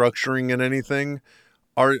restructuring and anything,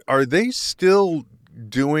 are they still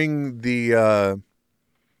doing the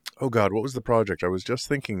oh God, what was the project? I was just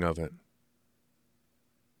thinking of it.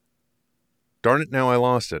 Darn it, now I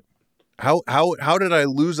lost it. How did I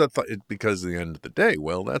lose that thought? Because at the end of the day,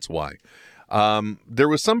 well, that's why. There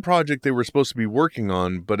was some project they were supposed to be working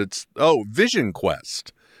on, but it's Vision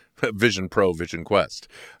Quest. Vision Pro, Vision Quest.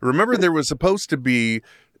 Remember, there was supposed to be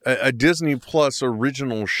a Disney Plus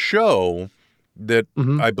original show that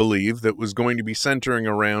I believe that was going to be centering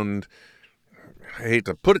around, I hate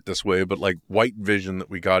to put it this way, but like White Vision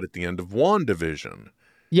that we got at the end of WandaVision.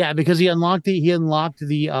 Yeah, because he unlocked the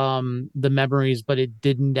memories, but it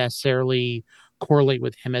didn't necessarily correlate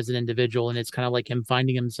with him as an individual, and it's kind of like him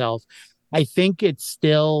finding himself. I think it's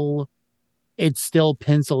still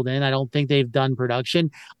penciled in. I don't think they've done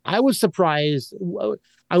production. I was surprised.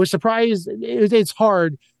 It's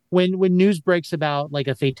hard when news breaks about like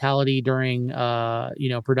a fatality during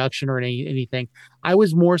production or anything. I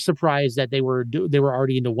was more surprised that they were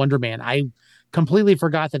already into Wonder Man. I completely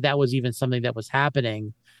forgot that was even something that was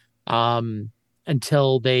happening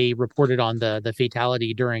until they reported on the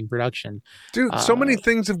fatality during production. Dude, so many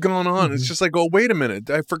things have gone on. It's just like, oh, wait a minute.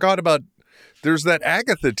 I forgot about. There's that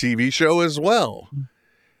Agatha TV show as well.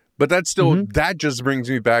 But that's still that just brings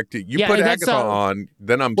me back to put Agatha on,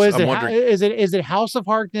 then I'm wondering, is it House of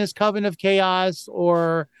Harkness, Coven of Chaos,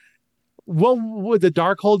 or what the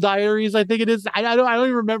Darkhold Diaries? I think it is. I don't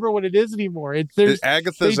even remember what it is anymore.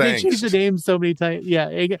 Agatha's they changed the name so many times.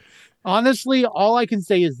 Yeah. Honestly, all I can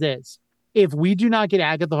say is this: if we do not get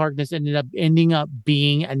Agatha Harkness ending up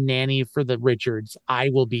being a nanny for the Richards, I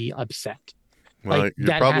will be upset. Well,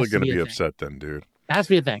 you're probably going to be upset then, dude. has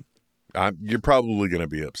to be a thing. You're probably going to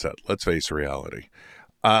be upset. Let's face reality.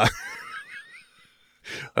 Sorry.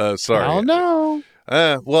 Oh no.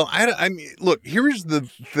 Well, I mean, look. Here's the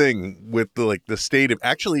thing with the state of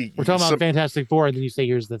actually. We're talking about Fantastic Four, and then you say,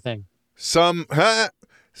 "Here's the thing."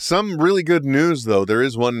 Some really good news, though. There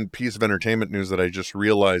is one piece of entertainment news that I just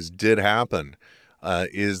realized did happen.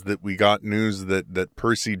 Is that we got news that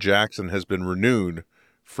Percy Jackson has been renewed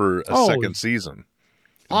for a second season.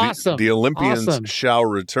 Awesome. The Olympians shall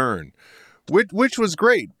return, which was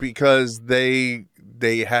great because they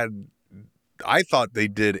had. I thought they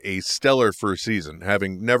did a stellar first season,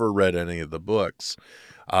 having never read any of the books.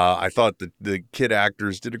 I thought that the kid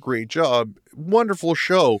actors did a great job. Wonderful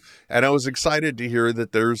show. And I was excited to hear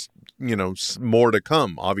that there's, more to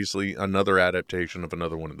come. Obviously, another adaptation of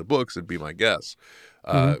another one of the books would be my guess.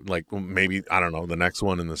 Like maybe, I don't know, the next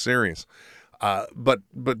one in the series. But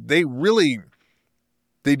they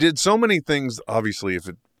did so many things. Obviously, if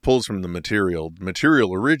it pulls from the material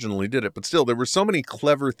originally did it, but still there were so many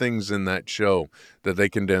clever things in that show that they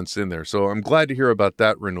condensed in there. So I'm glad to hear about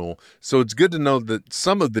that renewal. So it's good to know that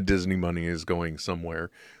some of the Disney money is going somewhere,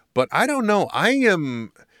 but I don't know.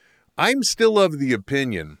 I'm still of the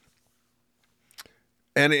opinion,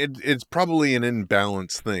 and it's probably an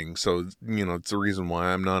imbalanced thing. So, it's the reason why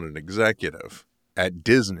I'm not an executive at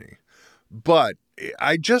Disney, but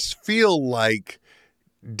I just feel like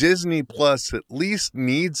Disney Plus at least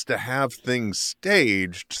needs to have things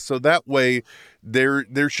staged so that way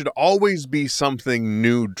there should always be something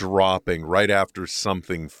new dropping right after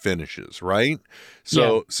something finishes, right?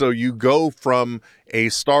 So you go from a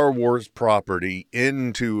Star Wars property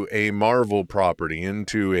into a Marvel property,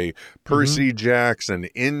 into a Percy Jackson,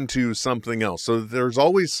 into something else. So there's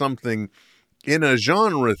always something in a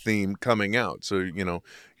genre theme coming out. So,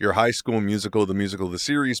 your High School Musical, the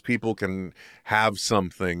series, people can have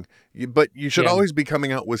something, but you should always be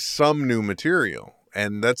coming out with some new material.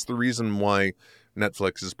 And that's the reason why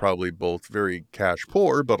Netflix is probably both very cash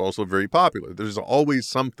poor, but also very popular. There's always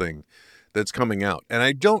something that's coming out. And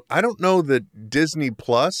I don't know that Disney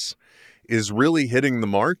Plus is really hitting the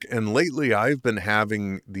mark. And lately I've been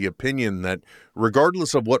having the opinion that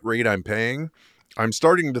regardless of what rate I'm paying, I'm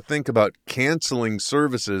starting to think about canceling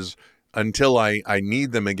services until I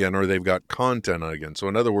need them again or they've got content again. So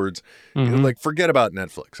in other words, forget about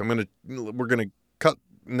Netflix. We're going to cut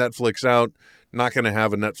Netflix out, not going to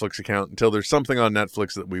have a Netflix account until there's something on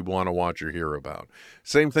Netflix that we want to watch or hear about.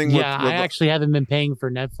 Same thing with I actually haven't been paying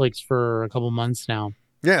for Netflix for a couple months now.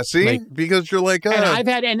 Yeah, see? Because you're like... And I've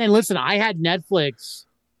had... And listen, I had Netflix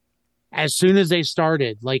as soon as they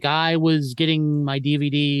started. Like, I was getting my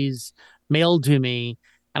DVDs mailed to me,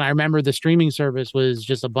 and I remember the streaming service was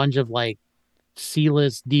just a bunch of like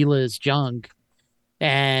C-list, D-list junk.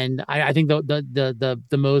 And I think the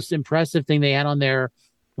most impressive thing they had on there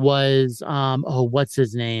was what's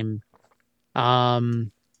his name? Oh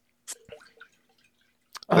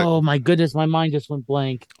my goodness, my mind just went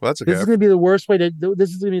blank. Well, that's okay. This is gonna be the worst way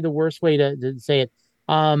to say it.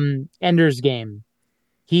 Ender's Game.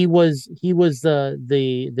 He was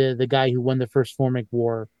the guy who won the first Formic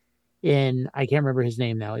War. I can't remember his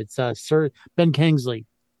name now. It's Sir Ben Kingsley.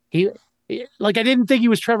 I didn't think he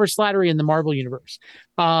was Trevor Slattery in the Marvel universe.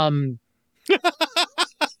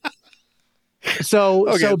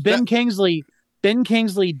 So Ben Kingsley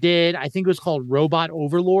did, I think it was called Robot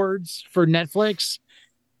Overlords for Netflix.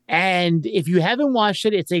 And if you haven't watched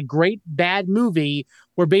it, it's a great bad movie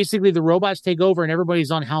where basically the robots take over and everybody's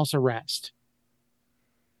on house arrest.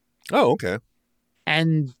 Oh, okay.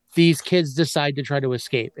 And these kids decide to try to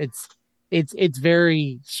escape. It's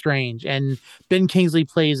very strange. And Ben Kingsley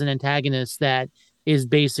plays an antagonist that is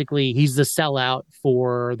basically, he's the sellout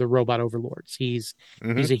for the robot overlords. He's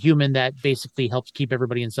a human that basically helps keep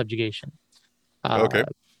everybody in subjugation. Okay.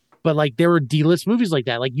 But like there were D-list movies like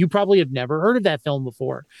that. Like you probably have never heard of that film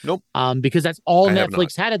before. Nope. Because that's all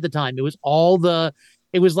Netflix had at the time. It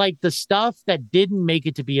was like the stuff that didn't make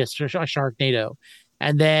it to be a Sharknado.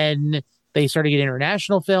 And then they started getting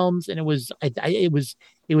international films, and it was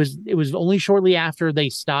only shortly after they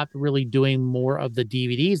stopped really doing more of the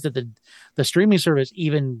DVDs that the streaming service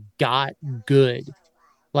even got good.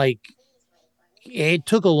 Like it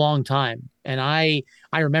took a long time, and I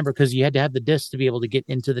remember because you had to have the disc to be able to get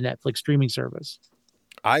into the Netflix streaming service.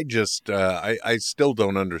 I just I still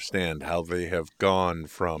don't understand how they have gone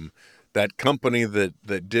from that company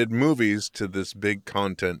that did movies to this big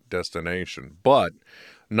content destination, but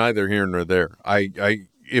neither here nor there.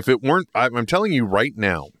 If it weren't, I'm telling you right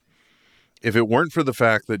now, if it weren't for the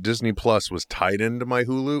fact that Disney Plus was tied into my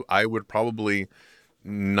Hulu, I would probably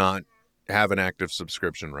not have an active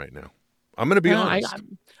subscription right now. I'm going to be honest.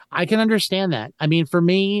 I can understand that. I mean, for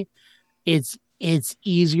me, it's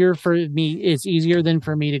easier for me. It's easier than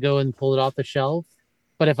for me to go and pull it off the shelf.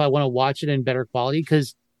 But if I want to watch it in better quality,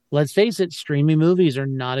 because let's face it, streaming movies are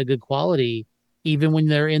not a good quality, even when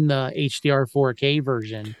they're in the HDR 4K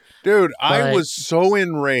version. Dude, I was so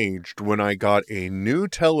enraged when I got a new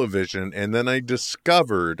television, and then I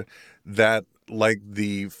discovered that like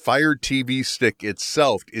the Fire TV stick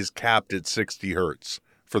itself is capped at 60 hertz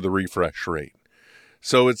for the refresh rate.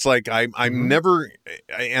 So it's like I'm never,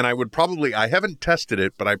 and I haven't tested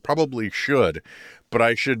it, but I probably should. But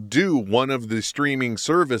I should do one of the streaming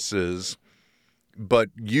services, but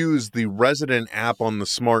use the resident app on the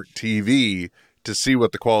smart TV to see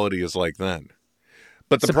what the quality is like then.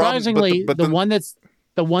 But surprisingly, the one that's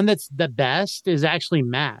the best is actually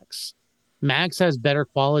Max. Max has better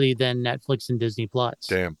quality than Netflix and Disney Plus.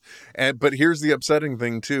 Damn. But here's the upsetting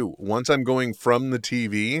thing too. Once I'm going from the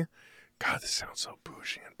TV, God, this sounds so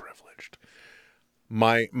bougie and privileged.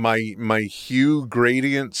 My hue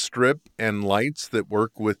gradient strip and lights that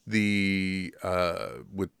work with the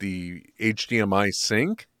HDMI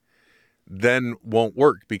sync then won't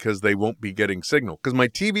work because they won't be getting signal. Because my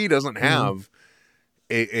TV doesn't have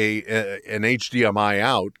an HDMI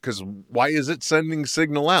out, because why is it sending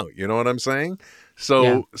signal out? You know what I'm saying?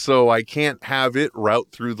 So I can't have it route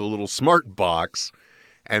through the little smart box,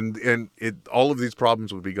 and all of these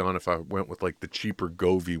problems would be gone if I went with like the cheaper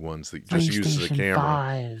Govee ones that just use the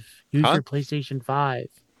camera. Use your PlayStation 5.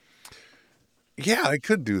 Yeah, I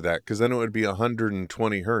could do that, because then it would be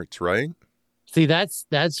 120 hertz, right? See, that's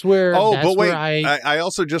where. Oh, that's but wait, where I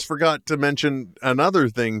also just forgot to mention another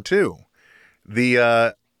thing too.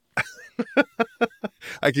 I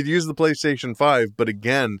could use the PlayStation 5, but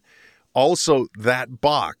again, also that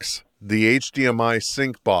box, the HDMI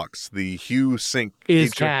sync box, the Hue sync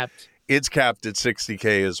is capped. It's capped at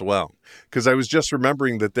 60K as well. Because I was just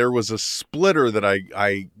remembering that there was a splitter that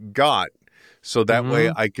I got, so that way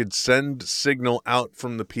I could send signal out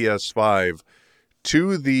from the PS5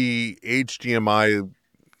 to the HDMI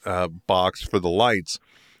box for the lights,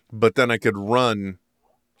 but then I could run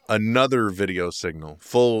another video signal,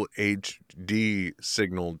 full HD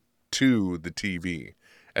signal, to the TV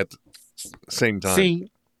at the same time.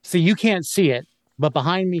 See, you can't see it, but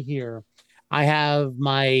behind me here, I have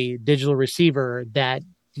my digital receiver that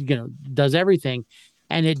does everything,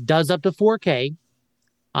 and it does up to 4K.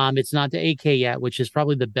 It's not to 8K yet, which is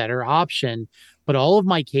probably the better option. But all of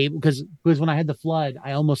my cable, because when I had the flood,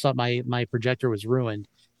 I almost thought my projector was ruined.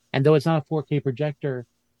 And though it's not a 4K projector,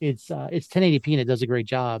 it's 1080p and it does a great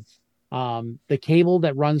job. The cable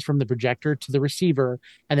that runs from the projector to the receiver,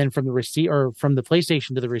 and then from the from the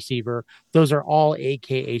PlayStation to the receiver, those are all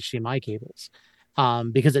 8K HDMI cables.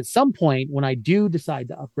 Because at some point when I do decide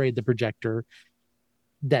to upgrade the projector,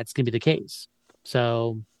 that's going to be the case.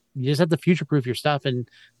 So you just have to future-proof your stuff, and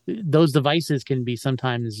those devices can be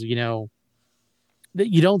sometimes, that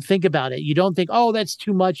you don't think about it. You don't think, oh, that's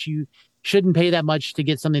too much. You shouldn't pay that much to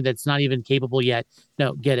get something that's not even capable yet.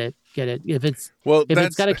 No, get it. If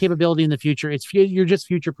it's got a capability in the future, you're just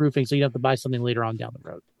future proofing, so you have to buy something later on down the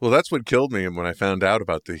road. Well, that's what killed me when I found out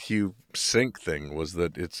about the Hue Sync thing, was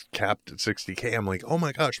that it's capped at 60K. I'm like, oh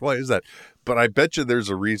my gosh, why is that? But I bet you there's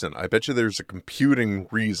a reason. I bet you there's a computing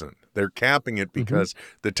reason. They're capping it because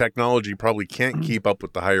the technology probably can't keep up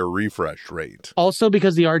with the higher refresh rate. Also,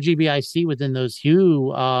 because the RGBIC within those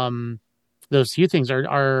Hue things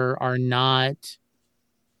are not.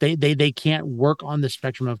 They can't work on the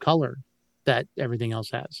spectrum of color that everything else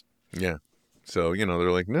has. Yeah. So,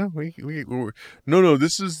 they're like, no, no,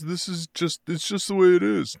 this is just, it's just the way it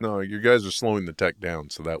is. No, you guys are slowing the tech down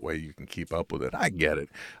so that way you can keep up with it. I get it.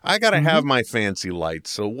 I got to have my fancy lights,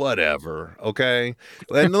 so whatever. Okay.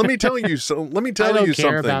 And let me tell you something.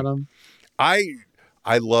 About them.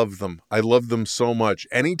 I love them. I love them so much.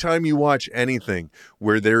 Anytime you watch anything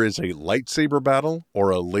where there is a lightsaber battle or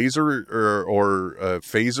a laser or a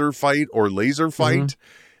phaser fight or laser fight,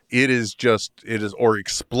 it is or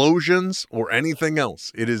explosions or anything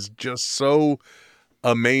else. It is just so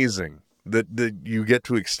amazing that you get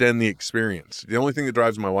to extend the experience. The only thing that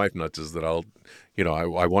drives my wife nuts is that I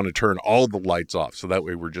want to turn all the lights off, so that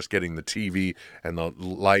way we're just getting the TV and the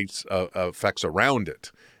lights effects around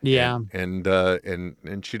it. Yeah, and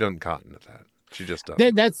she doesn't cotton to that. She just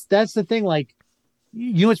doesn't. That's the thing. Like,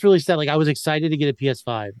 what's really sad. Like, I was excited to get a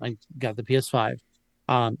PS5. I got the PS5.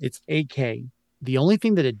 It's 8K. The only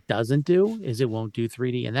thing that it doesn't do is it won't do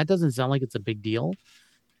 3D, and that doesn't sound like it's a big deal.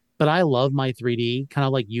 But I love my 3D, kind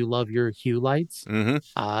of like you love your Hue lights,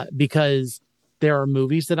 because there are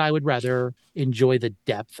movies that I would rather enjoy the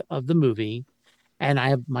depth of the movie and I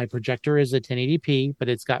have my projector is a 1080p, but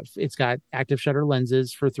it's got active shutter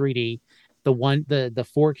lenses for 3D. The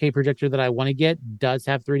 4K projector that I want to get does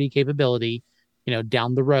have 3D capability,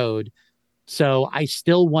 down the road. So I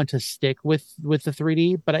still want to stick with the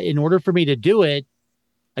 3D, but in order for me to do it,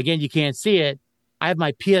 again, you can't see it. I have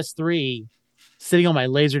my PS3 sitting on my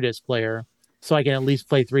Laserdisc player, so I can at least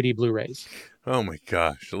play 3D Blu-rays. Oh my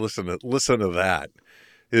gosh! Listen to that.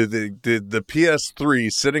 The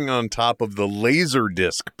PS3 sitting on top of the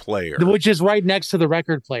Laserdisc player, which is right next to the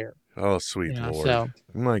record player. Oh, sweet Lord! So,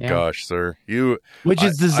 my gosh, sir, which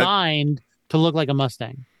is designed to look like a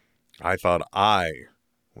Mustang. I thought I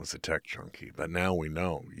was a tech junkie, but now we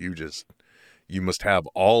know you must have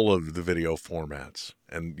all of the video formats,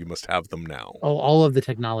 and you must have them now. Oh, all of the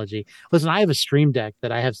technology. Listen, I have a Stream Deck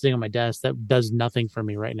that I have sitting on my desk that does nothing for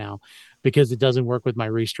me right now because it doesn't work with my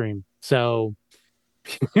Restream. So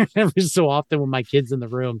every so often when my kid's in the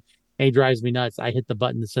room and he drives me nuts, I hit the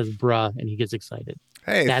button that says bruh and he gets excited.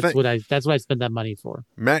 Hey, that's what I spent that money for.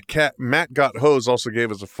 Matt Got Hose also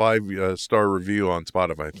gave us a 5-star review on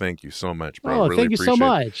Spotify. Thank you so much, bro. Oh, really thank you so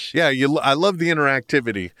much. Yeah, I love the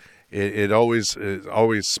interactivity. It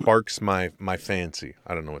always sparks my fancy.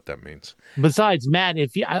 I don't know what that means. Besides, Matt,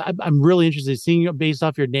 I'm really interested in seeing you based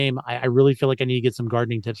off your name. I really feel like I need to get some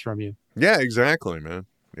gardening tips from you. Yeah, exactly, man.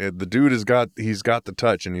 The dude he's got the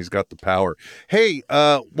touch and he's got the power. Hey,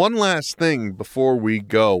 one last thing before we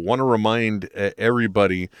go. Want to remind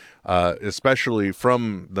everybody, especially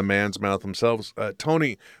from the man's mouth themselves,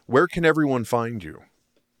 Tony, where can everyone find you?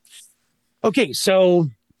 Okay, so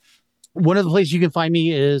one of the places you can find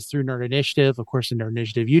me is through Nerd Initiative, of course, the Nerd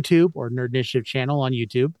Initiative YouTube or Nerd Initiative channel on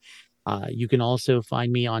YouTube. You can also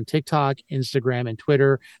find me on TikTok, Instagram, and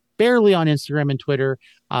Twitter. Barely on Instagram and Twitter,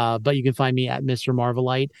 but you can find me at Mr.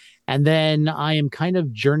 Marvelite. And then I am kind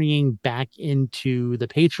of journeying back into the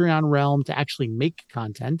Patreon realm to actually make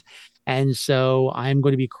content. And so I'm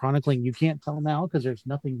going to be chronicling, you can't tell now because there's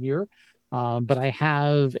nothing here, but I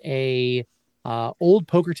have a old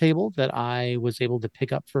poker table that I was able to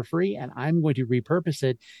pick up for free, and I'm going to repurpose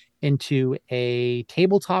it into a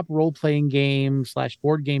tabletop role-playing game /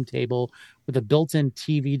 board game table with a built-in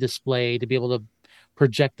TV display to be able to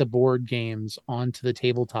project the board games onto the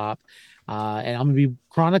tabletop. And I'm going to be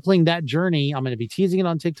chronicling that journey. I'm going to be teasing it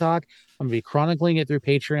on TikTok. I'm going to be chronicling it through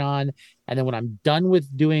Patreon. And then when I'm done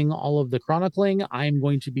with doing all of the chronicling, I'm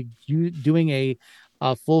going to be doing a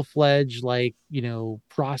full-fledged,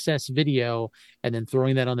 process video and then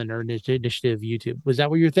throwing that on the Nerd Initiative YouTube. Was that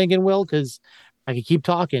what you're thinking, Will? Because I could keep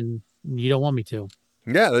talking. You don't want me to.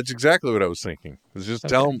 Yeah, that's exactly what I was thinking. It's just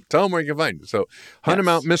tell them where you can find it. So hunt him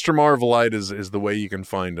out. Mr. Marvelite is the way you can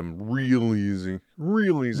find him. Real easy.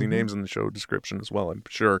 Names in the show description as well, I'm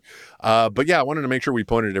sure. But yeah, I wanted to make sure we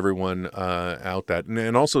pointed everyone out that.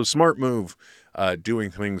 And also smart move doing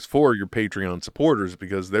things for your Patreon supporters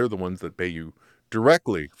because they're the ones that pay you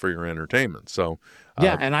directly for your entertainment. So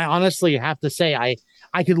yeah, and I honestly have to say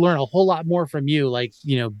I could learn a whole lot more from you,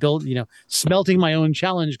 smelting my own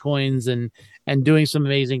challenge coins and doing some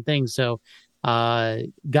amazing things. So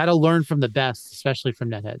got to learn from the best, especially from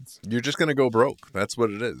NetHeads. You're just going to go broke. That's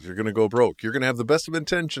what it is. You're going to go broke. You're going to have the best of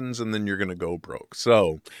intentions and then you're going to go broke.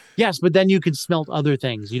 So yes, but then you can smelt other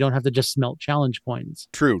things. You don't have to just smelt challenge coins.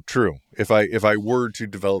 True. If I were to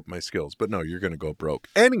develop my skills, but no, you're going to go broke.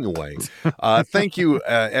 Anyway, thank you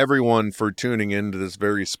everyone for tuning in to this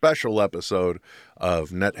very special episode of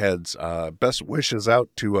NetHeads. Best wishes out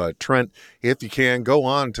to Trent. If you can, go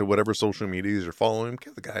on to whatever social medias you're following.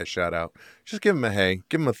 Give the guy a shout out. Just give him a hey.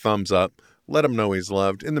 Give him a thumbs up. Let him know he's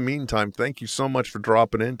loved. In the meantime, thank you so much for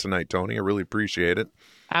dropping in tonight, Tony. I really appreciate it.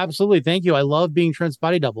 Absolutely. Thank you. I love being Trent's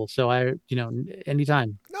body double. So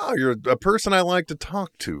anytime. No, you're a person I like to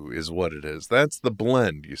talk to is what it is. That's the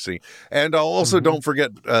blend, you see. And also don't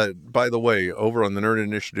forget, by the way, over on the Nerd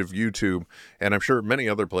Initiative YouTube, and I'm sure many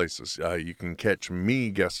other places, you can catch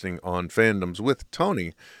me guesting on Fandoms with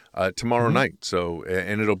Tony tomorrow night. So,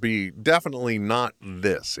 and it'll be definitely not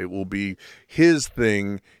this. It will be his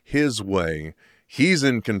thing, his way. He's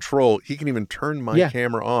in control. He can even turn my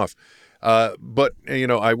camera off. But,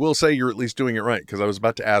 I will say you're at least doing it right because I was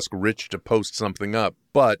about to ask Rich to post something up,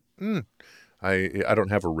 but I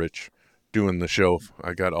don't have a Rich doing the show.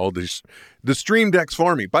 I got all the stream decks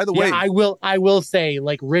for me. By the way, I will say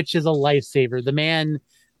Rich is a lifesaver.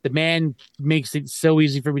 The man makes it so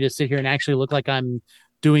easy for me to sit here and actually look like I'm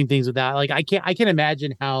doing things without I can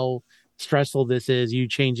imagine how stressful this is, you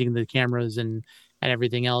changing the cameras and and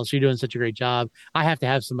everything else. You're doing such a great job. I have to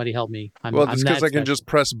have somebody help me. It's because I can just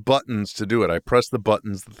press buttons to do it. I press the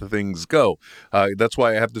buttons that the things go. That's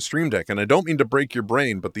why I have the Stream Deck. And I don't mean to break your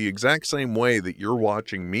brain, but the exact same way that you're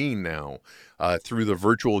watching me now through the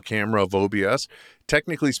virtual camera of OBS,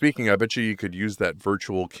 technically speaking, I bet you could use that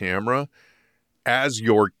virtual camera as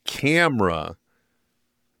your camera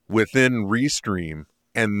within Restream.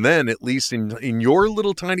 And then at least in your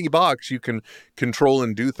little tiny box, you can control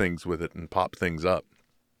and do things with it and pop things up.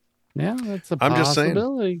 Yeah, that's a I'm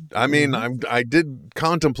possibility. just saying. I mean, I did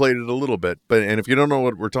contemplate it a little bit, and if you don't know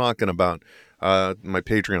what we're talking about, my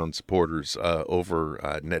Patreon supporters over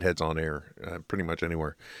NetHeads on Air, pretty much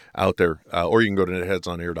anywhere out there, or you can go to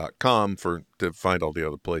netheadsonair.com to find all the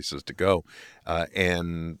other places to go,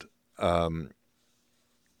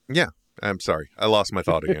 yeah. I'm sorry. I lost my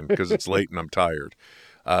thought again because it's late and I'm tired.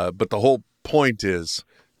 But the whole point is,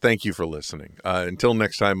 thank you for listening. Until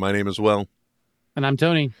next time, my name is Will. And I'm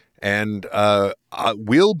Tony. And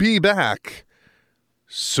we'll be back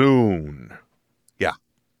soon. Yeah,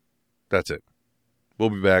 that's it.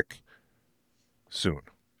 We'll be back soon.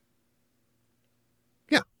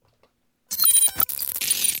 Yeah.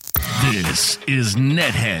 This is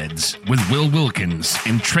NetHeads with Will Wilkins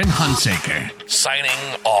and Trent Hunsaker.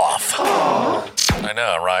 Signing off. I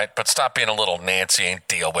know, right? But stop being a little Nancy and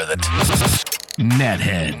deal with it.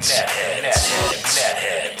 NetHeads.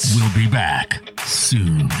 NetHeads. We'll be back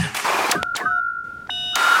soon.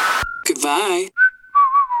 Goodbye.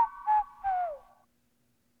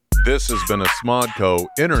 This has been a Smodco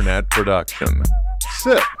Internet production.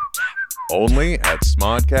 Sip. Only at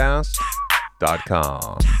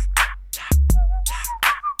smodcast.com.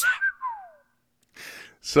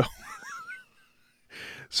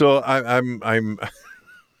 So I'm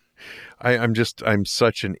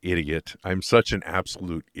such an idiot. I'm such an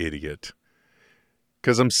absolute idiot.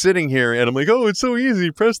 Because I'm sitting here and I'm like, oh, it's so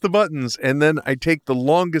easy. Press the buttons. And then I take the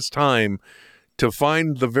longest time to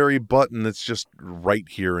find the very button that's just right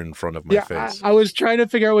here in front of my face. I was trying to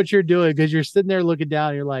figure out what you're doing because you're sitting there looking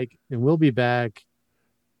down. You're like, and we'll be back.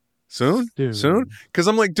 Soon? Because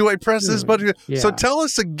I'm like, do I press this button? Yeah. So tell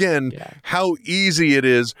us again how easy it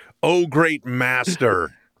is. Oh, great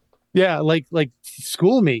master. Yeah, like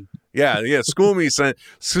school me. Yeah. School me,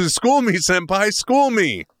 senpai. School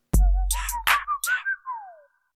me.